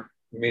 Not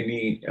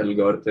many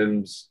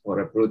algorithms or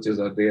approaches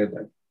are there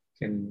that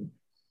can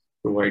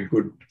provide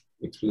good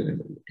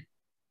explainability.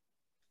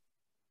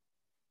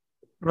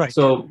 Right.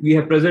 So we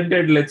have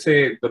presented, let's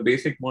say, the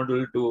basic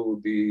model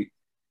to the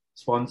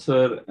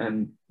sponsor,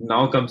 and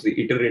now comes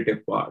the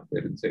iterative part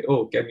where you say,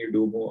 oh, can you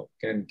do more?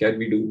 Can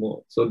we do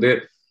more?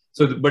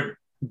 But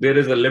there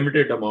is a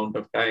limited amount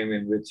of time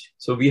in which,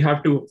 so we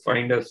have to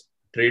find a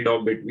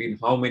trade-off between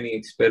how many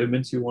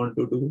experiments you want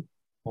to do,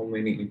 how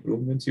many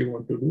improvements you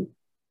want to do,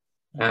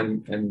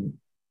 and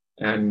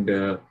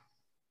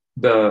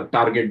the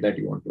target that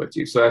you want to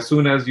achieve. So as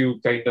soon as you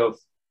kind of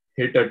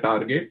hit a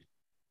target,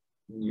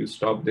 you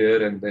stop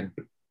there and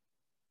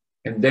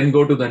then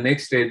go to the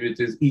next stage,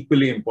 which is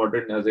equally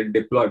important as in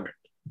deployment.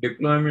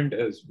 Deployment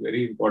is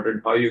very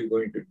important. How you're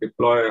going to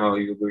deploy, how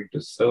you're going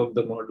to serve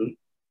the model.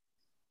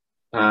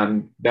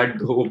 And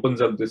that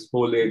opens up this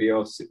whole area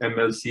of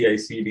ML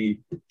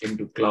CI/CD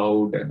into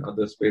cloud and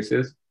other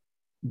spaces.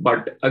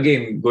 But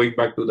again, going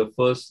back to the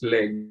first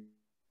leg,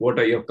 what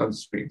are your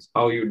constraints?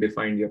 How you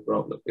define your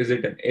problem? Is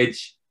it an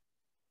edge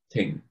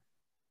thing?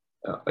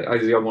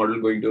 Is your model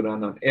going to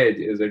run on edge?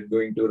 Is it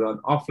going to run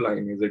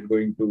offline? Is it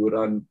going to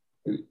run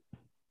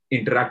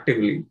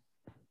interactively?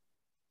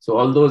 So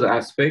all those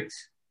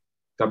aspects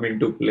come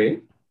into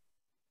play.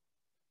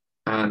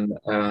 And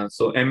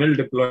so ML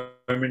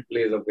deployment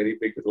plays a very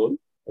big role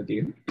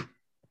again.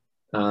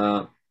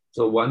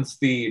 So once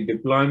the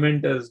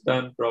deployment is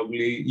done,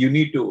 probably you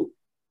need to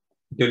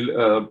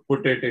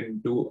put it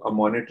into a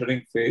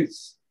monitoring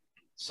phase.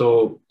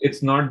 So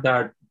it's not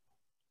that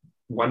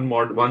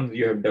once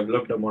you have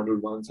developed a model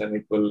once and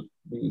it will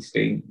be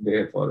staying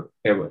there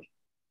forever.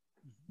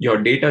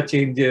 Your data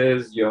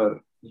changes,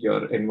 your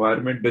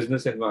environment,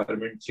 business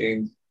environment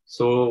change.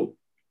 So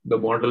the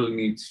model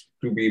needs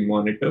to be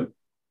monitored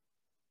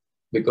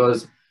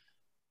because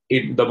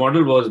the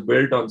model was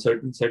built on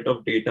certain set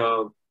of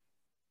data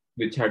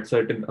which had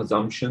certain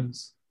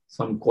assumptions,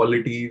 some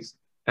qualities.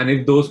 And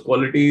if those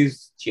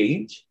qualities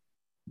change,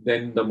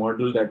 then the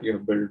model that you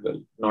have built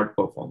will not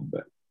perform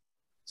well.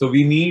 So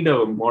we need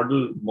a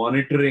model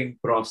monitoring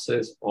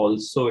process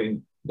also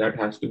that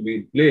has to be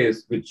in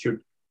place, which should,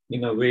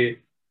 in a way,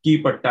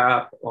 keep a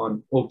tap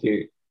on,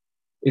 okay,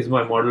 is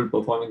my model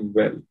performing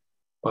well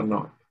or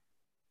not?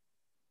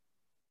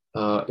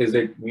 Is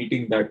it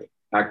meeting that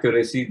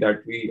accuracy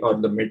that or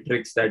the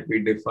metrics that we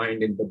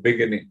defined in the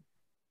beginning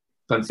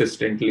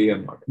consistently or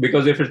not?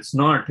 Because if it's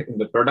not in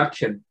the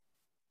production,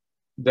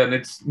 then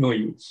it's no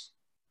use.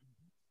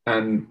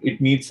 And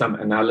it needs some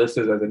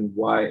analysis as in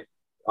why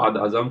are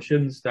the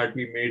assumptions that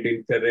we made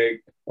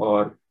incorrect,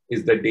 or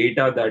is the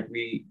data that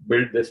we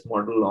built this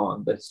model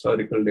on, the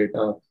historical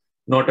data,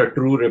 not a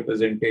true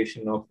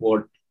representation of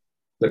what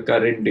the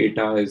current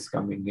data is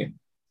coming in.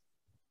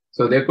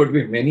 So there could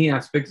be many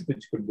aspects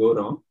which could go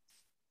wrong,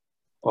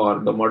 or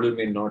the model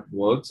may not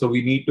work. So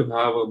we need to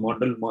have a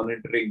model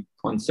monitoring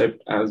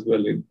concept as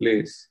well in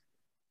place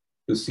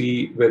to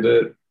see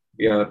whether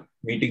we are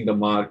meeting the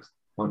mark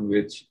on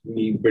which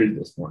we build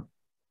this model.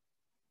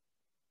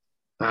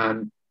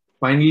 And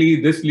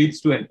finally, this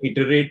leads to an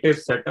iterative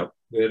setup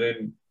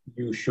wherein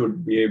you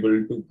should be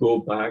able to go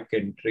back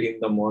and train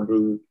the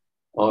model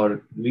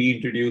or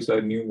reintroduce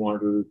a new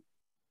model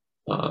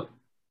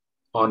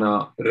on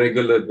a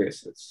regular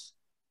basis.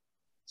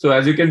 So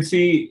as you can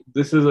see,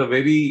 this is a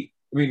very,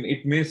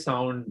 it may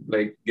sound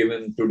like,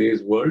 given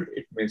today's world,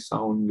 it may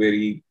sound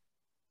very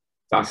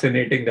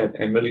fascinating that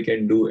ML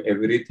can do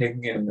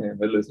everything and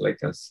ML is like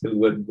a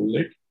silver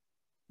bullet,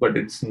 but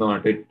it's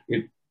not.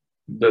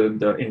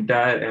 The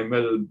entire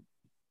ML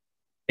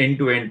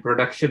end-to-end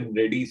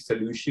production-ready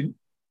solution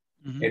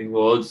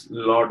involves a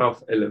lot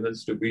of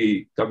elements to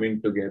be coming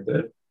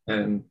together.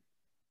 And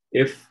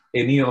if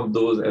any of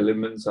those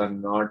elements are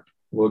not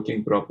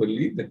working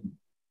properly, then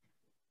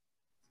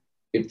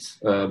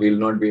we'll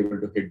not be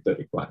able to hit the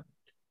requirement.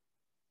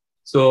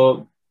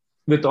 So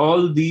with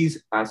all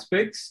these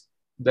aspects,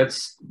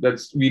 that's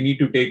we need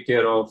to take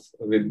care of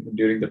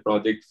during the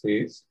project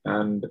phase.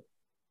 And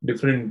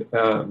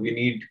we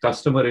need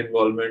customer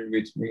involvement,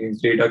 which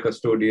means data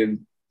custodians,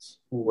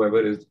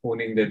 whoever is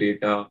owning the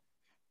data,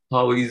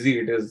 how easy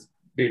it is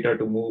data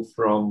to move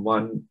from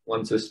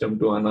one system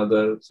to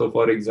another. So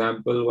for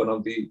example, one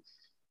of the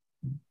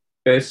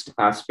best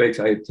aspects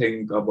I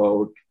think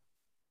about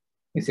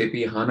SAP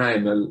HANA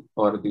ML,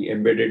 or the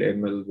embedded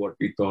ML, what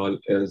we call,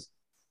 is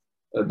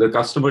the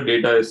customer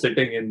data is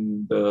sitting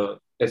in the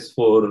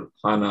S4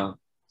 HANA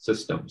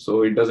system.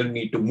 So it doesn't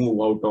need to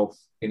move out of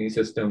any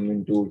system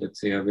into,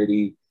 let's say, a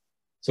very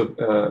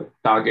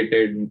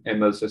targeted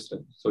ML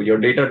system. So your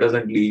data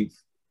doesn't leave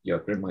your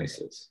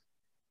premises.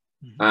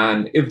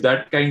 And if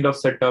that kind of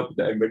setup,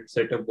 the embedded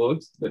setup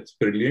works, that's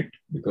brilliant,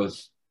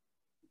 because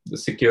the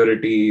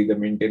security, the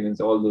maintenance,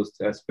 all those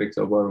aspects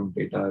of our own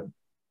data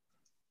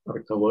are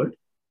covered.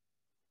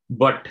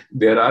 But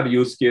there are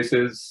use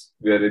cases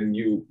wherein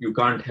you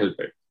can't help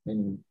it.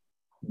 And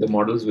the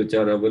models which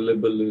are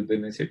available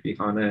within SAP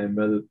HANA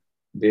ML,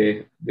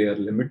 they are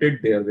limited,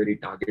 they are very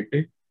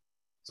targeted.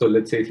 So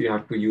let's say if you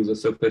have to use a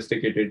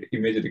sophisticated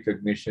image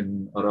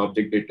recognition or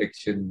object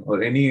detection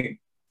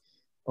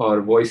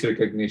or voice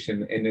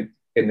recognition,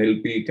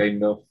 NLP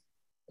kind of,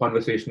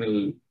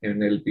 conversational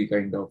NLP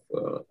kind of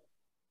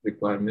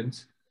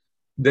requirements,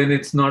 then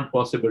it's not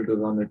possible to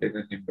run it in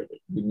an embedded.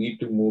 We need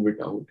to move it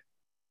out.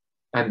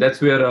 And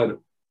that's where our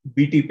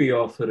BTP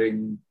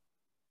offering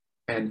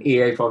and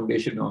AI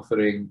Foundation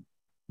offering,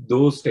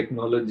 those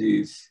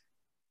technologies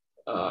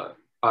are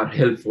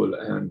helpful.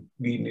 And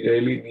we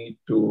really need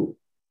to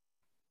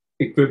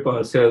equip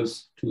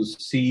ourselves to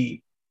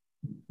see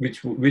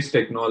which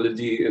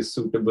technology is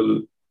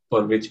suitable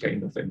for which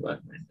kind of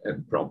environment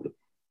and problem.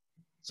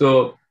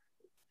 So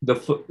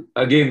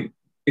again,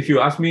 if you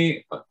ask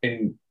me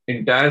in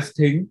entire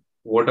thing,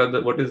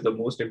 what is the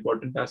most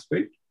important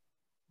aspect?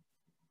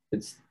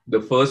 It's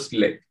the first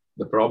leg,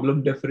 the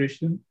problem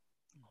definition,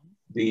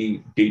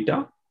 the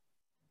data,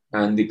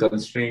 and the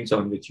constraints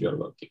on which you are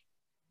working.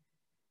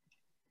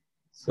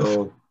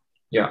 So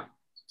yeah.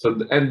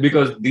 And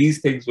because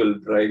these things will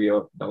drive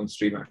your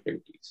downstream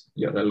activities,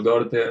 your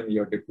algorithm,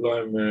 your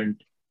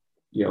deployment,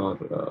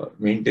 your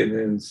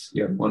maintenance,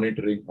 your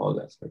monitoring,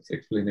 all aspects,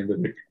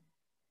 explainability.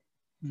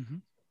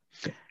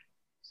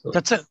 So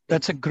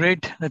that's a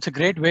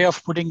great way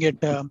of putting it,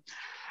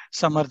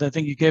 Samarth. I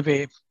think you gave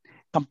a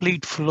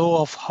complete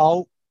flow of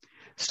how,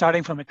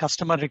 starting from a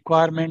customer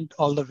requirement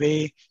all the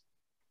way,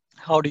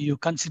 how do you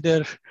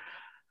consider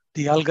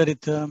the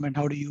algorithm and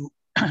how do you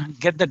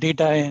get the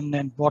data in,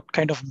 and what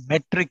kind of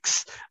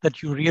metrics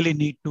that you really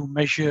need to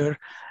measure,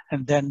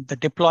 and then the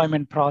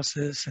deployment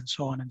process and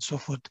so on and so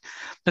forth.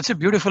 That's a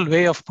beautiful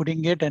way of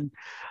putting it, and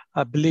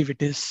I believe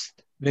it is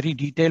very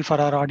detailed for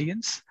our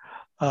audience.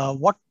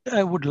 What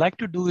I would like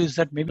to do is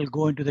that maybe we'll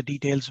go into the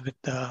details with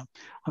on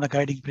the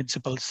guiding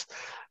principles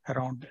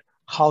around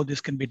how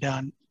this can be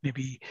done,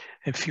 maybe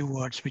a few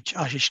words which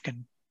Ashish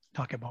can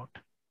talk about.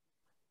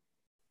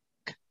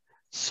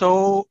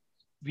 So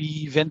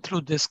we went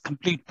through this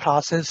complete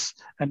process,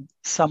 and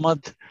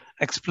Samad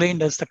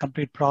explained us the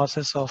complete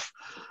process of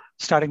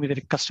starting with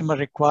the customer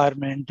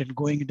requirement and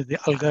going into the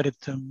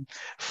algorithm,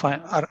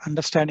 or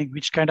understanding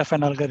which kind of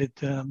an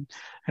algorithm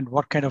and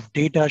what kind of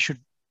data should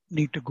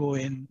need to go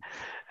in,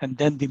 and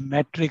then the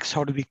metrics,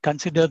 how do we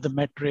consider the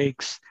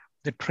metrics,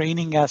 the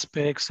training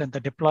aspects and the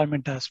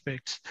deployment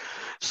aspects.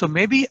 So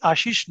maybe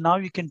Ashish, now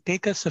you can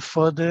take us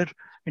further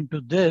into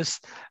this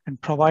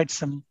and provide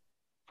some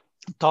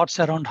thoughts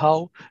around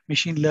how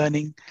machine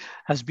learning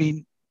has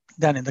been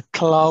done in the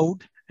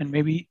cloud, and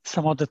maybe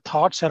some of the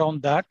thoughts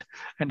around that,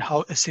 and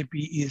how SAP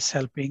is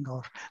helping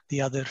or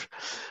the other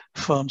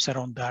firms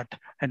around that,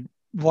 and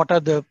what are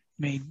the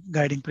main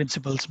guiding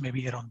principles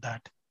maybe around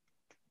that.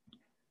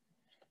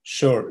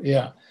 Sure,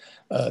 yeah.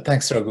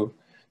 Thanks, Raghu.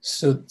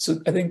 So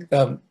I think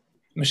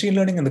machine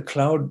learning in the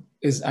cloud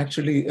is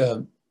actually,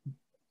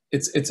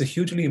 it's a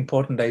hugely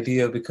important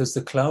idea, because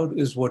the cloud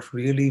is what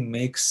really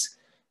makes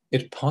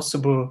it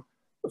possible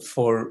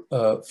for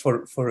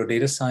a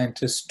data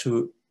scientist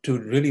to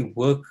really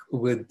work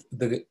with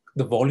the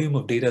volume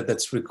of data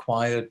that's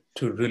required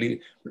to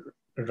really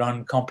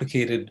run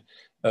complicated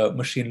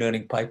machine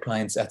learning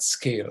pipelines at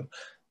scale,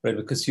 right?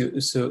 Because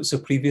so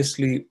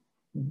previously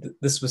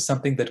this was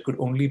something that could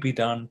only be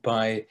done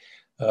by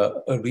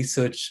a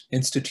research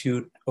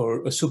institute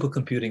or a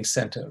supercomputing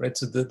center, right?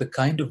 So the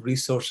kind of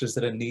resources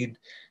that are needed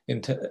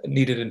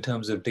in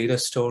terms of data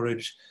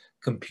storage,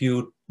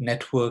 compute,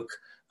 network,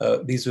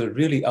 these were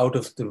really out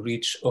of the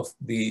reach of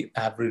the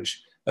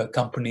average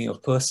company or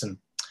person.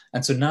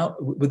 And so now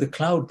with the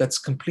cloud, that's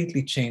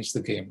completely changed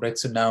the game, right?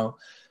 So now,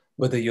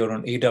 whether you're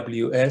on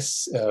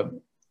AWS,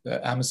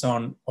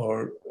 Amazon,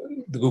 or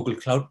the Google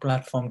Cloud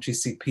Platform,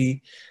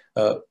 GCP,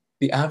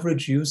 the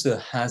average user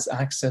has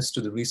access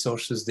to the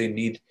resources they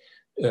need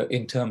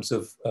in terms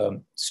of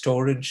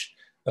storage,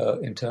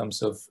 in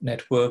terms of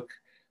network,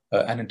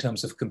 and in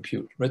terms of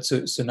compute, right?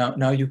 So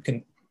now you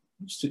can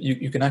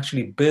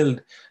actually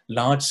build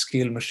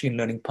large-scale machine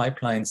learning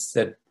pipelines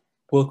that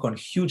work on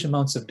huge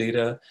amounts of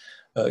data.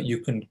 You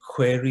can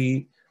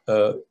query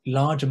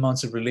large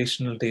amounts of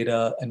relational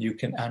data, and you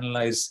can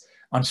analyze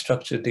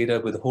unstructured data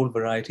with a whole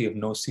variety of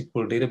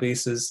NoSQL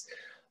databases.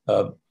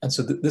 And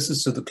so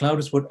the cloud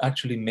is what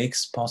actually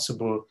makes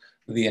possible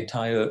the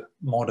entire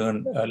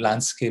modern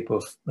landscape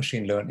of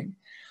machine learning.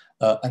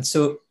 And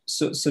so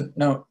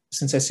now,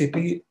 since SAP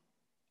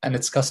and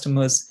its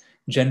customers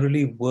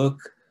generally work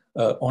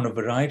on a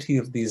variety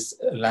of these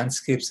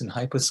landscapes and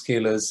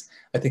hyperscalers,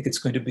 I think it's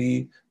going to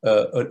be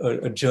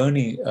a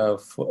journey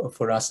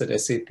for us at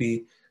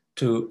SAP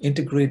to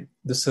integrate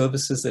the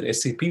services that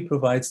SAP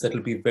provides that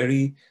will be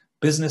very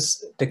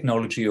business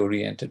technology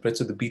oriented, right?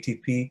 So the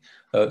BTP,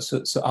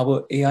 so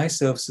our AI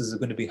services are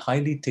going to be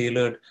highly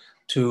tailored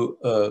to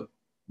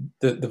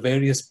the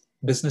various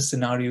business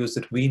scenarios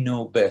that we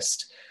know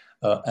best.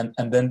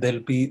 And then there'll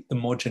be the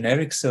more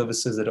generic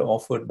services that are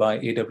offered by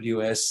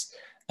AWS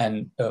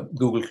and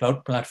Google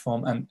Cloud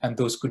Platform, and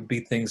those could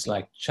be things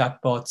like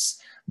chatbots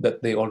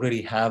that they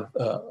already have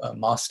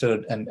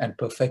mastered and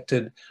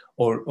perfected,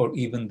 or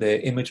even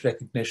their image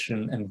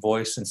recognition and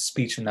voice and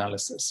speech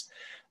analysis.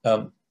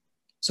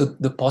 So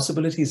the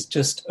possibilities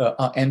just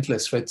are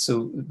endless, right?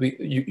 So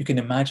you can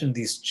imagine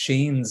these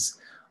chains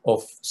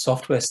of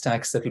software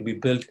stacks that will be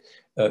built,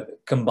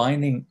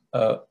 combining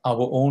our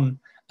own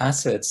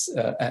assets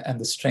and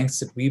the strengths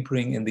that we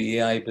bring in the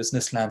AI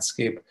business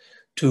landscape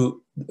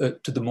to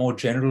the more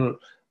general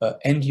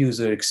end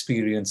user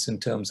experience in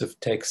terms of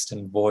text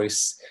and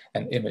voice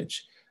and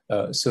image.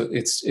 So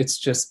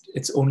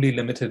it's only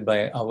limited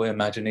by our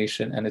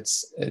imagination, and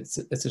it's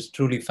a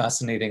truly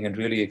fascinating and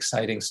really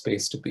exciting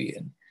space to be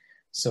in.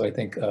 So I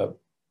think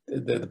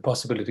the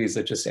possibilities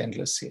are just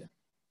endless here.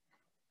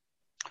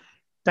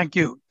 Thank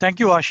you,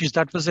 Ashish.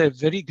 That was a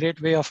very great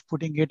way of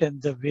putting it,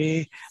 and the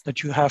way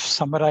that you have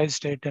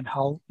summarized it, and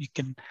how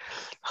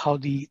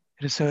the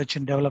research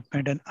and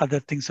development and other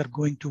things are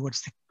going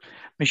towards the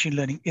machine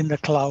learning in the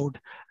cloud,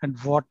 and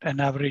what an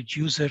average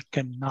user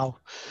can now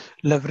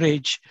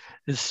leverage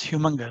is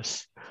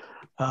humongous.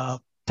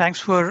 Thanks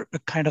for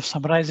kind of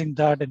summarizing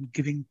that and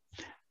giving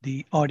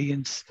the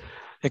audience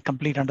a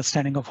complete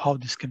understanding of how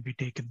this can be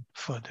taken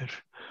further.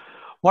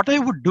 What I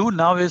would do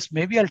now is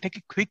maybe I'll take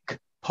a quick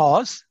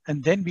pause,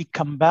 and then we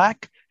come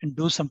back and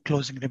do some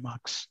closing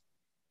remarks.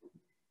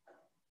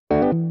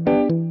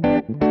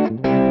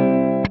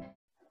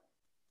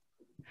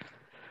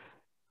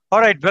 All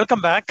right,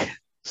 welcome back.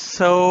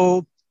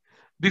 So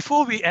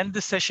before we end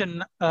the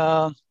session,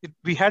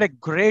 we had a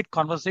great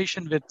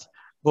conversation with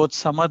both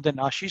Samad and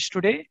Ashish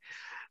today.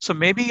 So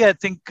maybe I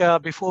think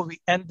before we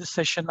end the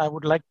session, I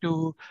would like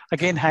to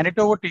again hand it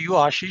over to you,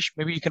 Ashish.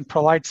 Maybe you can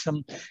provide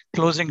some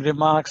closing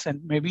remarks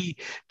and maybe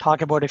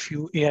talk about a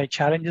few AI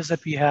challenges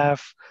that we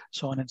have,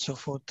 so on and so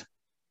forth.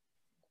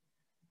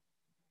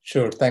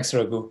 Sure, thanks,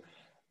 Raghu.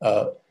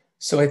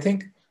 So I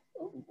think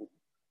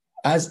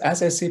as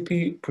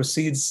SAP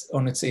proceeds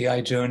on its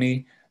AI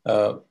journey,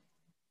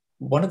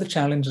 one of the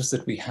challenges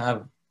that we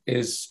have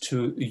is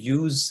to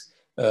use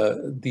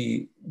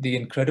the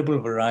incredible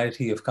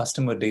variety of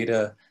customer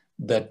data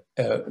that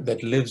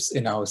lives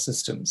in our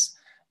systems,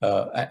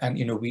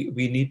 and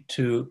we need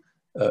to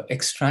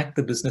extract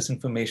the business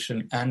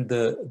information and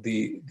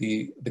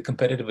the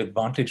competitive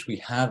advantage we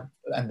have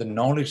and the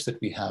knowledge that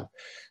we have.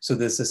 So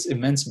there's this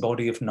immense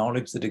body of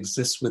knowledge that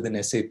exists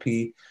within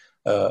SAP,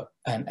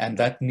 and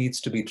that needs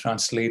to be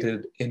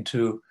translated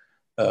into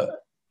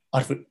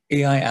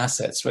AI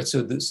assets, right?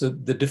 So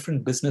the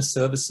different business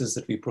services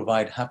that we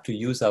provide have to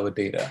use our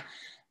data,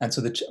 and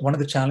so one of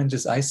the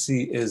challenges I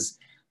see is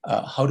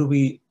how do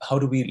we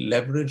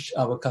leverage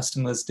our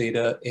customers'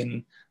 data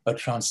in a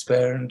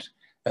transparent,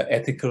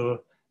 ethical,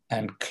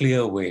 and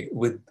clear way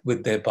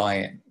with their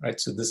buy-in, right?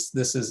 So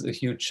this is a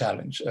huge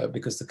challenge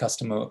because the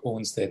customer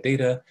owns their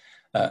data,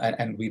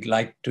 and we'd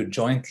like to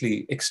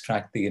jointly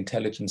extract the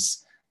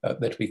intelligence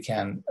that we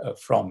can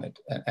from it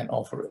and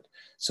offer it.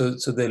 So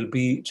there'll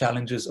be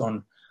challenges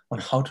on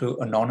how to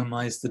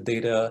anonymize the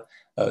data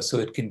so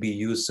it can be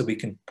used, so we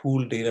can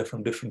pool data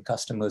from different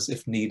customers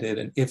if needed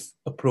and if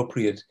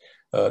appropriate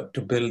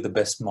to build the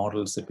best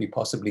models that we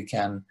possibly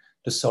can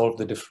to solve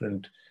the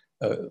different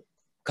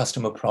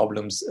customer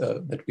problems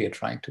that we are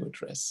trying to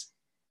address.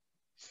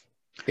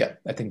 Yeah,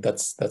 I think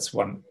that's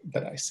one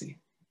that I see.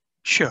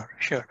 Sure.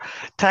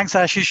 Thanks,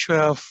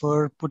 Ashish,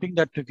 for putting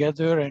that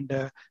together, and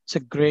it's a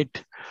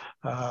great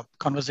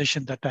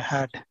conversation that I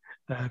had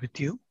with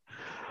you.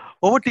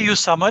 Over to you,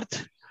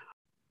 Samarth.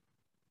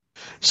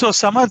 So,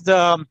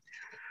 Samarth,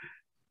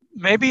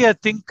 maybe I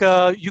think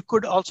you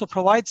could also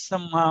provide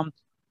some.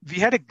 We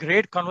had a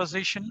great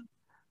conversation,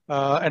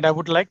 and I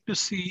would like to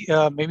see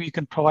maybe you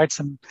can provide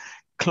some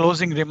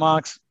closing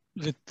remarks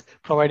with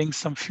providing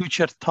some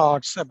future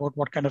thoughts about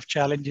what kind of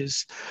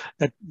challenges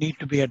that need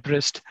to be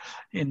addressed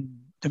in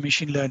the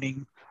machine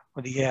learning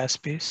or the AI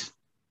space.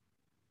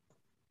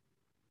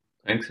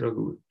 Thanks,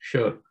 Raghu.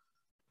 Sure.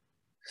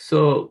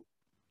 So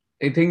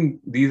I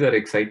think these are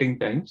exciting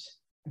times.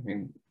 I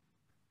mean,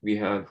 we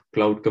have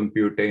cloud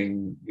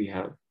computing, we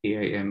have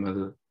AI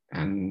ML,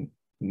 and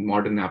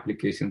modern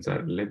applications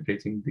are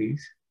leveraging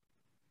these.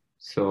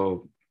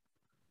 So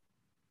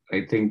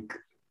I think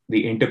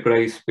the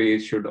enterprise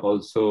space should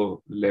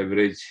also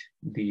leverage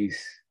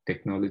these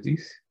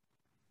technologies.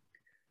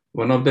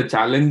 One of the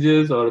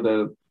challenges or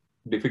the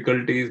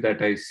difficulties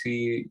that I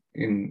see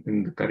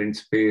in the current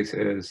space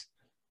is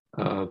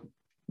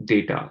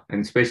data,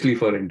 and especially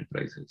for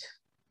enterprises.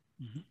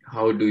 Mm-hmm.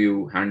 How do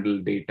you handle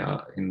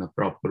data in a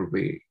proper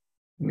way?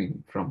 I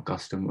mean, from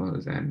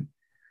customers, and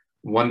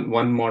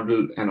one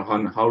model, and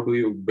on how do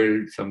you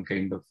build some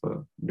kind of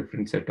a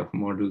different set of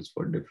models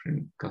for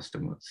different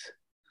customers?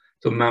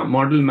 So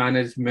model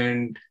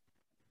management,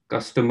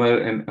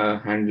 customer and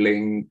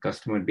handling,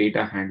 customer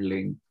data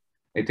handling,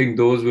 I think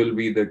those will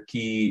be the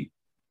key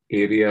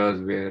areas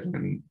where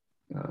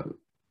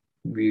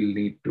we'll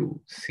need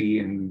to see,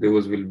 and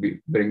those will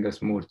bring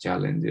us more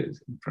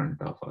challenges in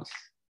front of us.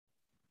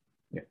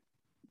 Yeah,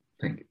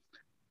 thank you.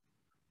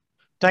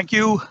 Thank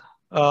you.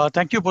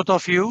 Thank you, both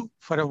of you,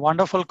 for a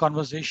wonderful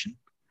conversation.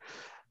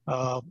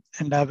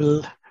 And I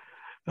will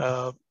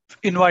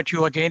invite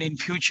you again in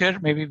future,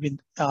 maybe with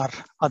our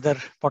other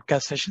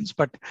podcast sessions,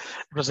 but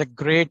it was a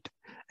great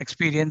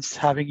experience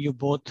having you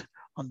both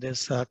on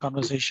this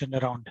conversation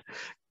around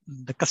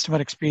the customer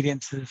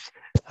experiences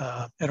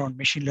around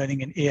machine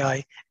learning and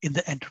AI in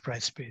the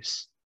enterprise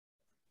space.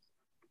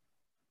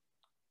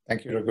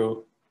 Thank you,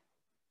 Raghu.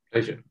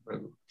 Pleasure,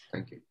 Raghu.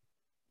 Thank you.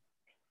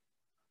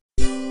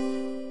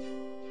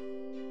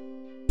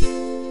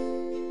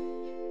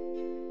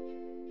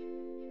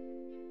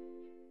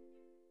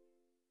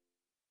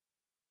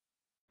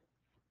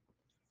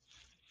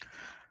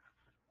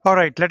 All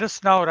right, let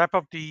us now wrap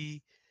up the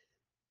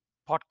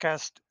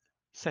podcast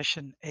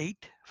session 8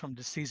 from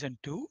the season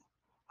 2.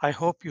 I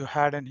hope you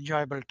had an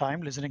enjoyable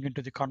time listening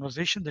into the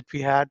conversation that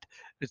we had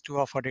with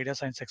two of our data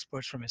science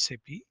experts from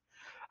SAP.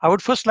 I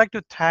would first like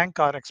to thank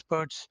our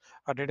experts,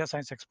 our data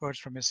science experts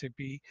from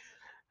SAP,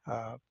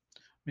 Mr.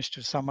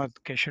 Samarth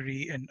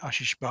Keshari and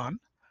Ashish Bhan.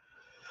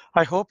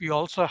 I hope you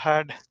also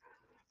had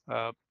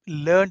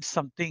learned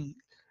something,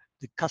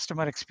 the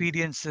customer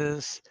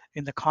experiences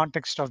in the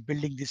context of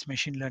building these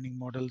machine learning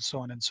models, so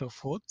on and so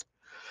forth.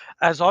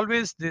 As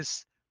always,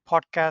 this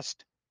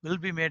podcast will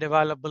be made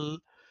available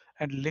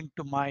and linked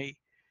to my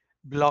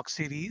blog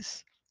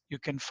series. You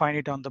can find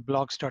it on the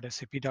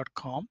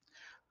blogs.sap.com.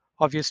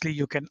 Obviously,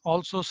 you can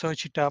also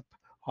search it up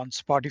on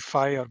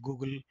Spotify or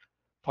Google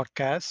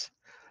Podcasts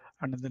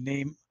under the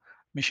name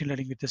Machine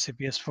Learning with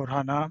SAP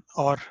S/4HANA,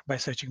 or by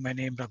searching my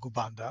name, Raghu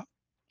Banda.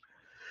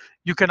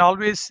 You can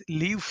always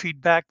leave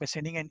feedback by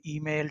sending an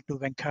email to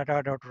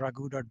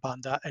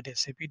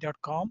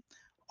venkata.raghu.banda@sap.com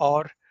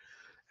or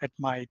at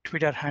my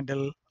Twitter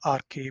handle,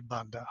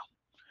 RKBanda.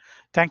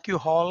 Thank you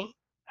all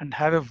and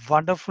have a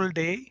wonderful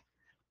day,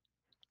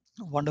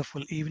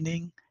 wonderful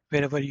evening,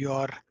 wherever you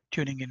are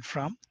tuning in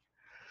from.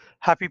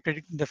 Happy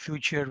predicting the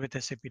future with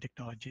SAP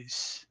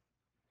Technologies.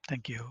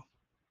 Thank you.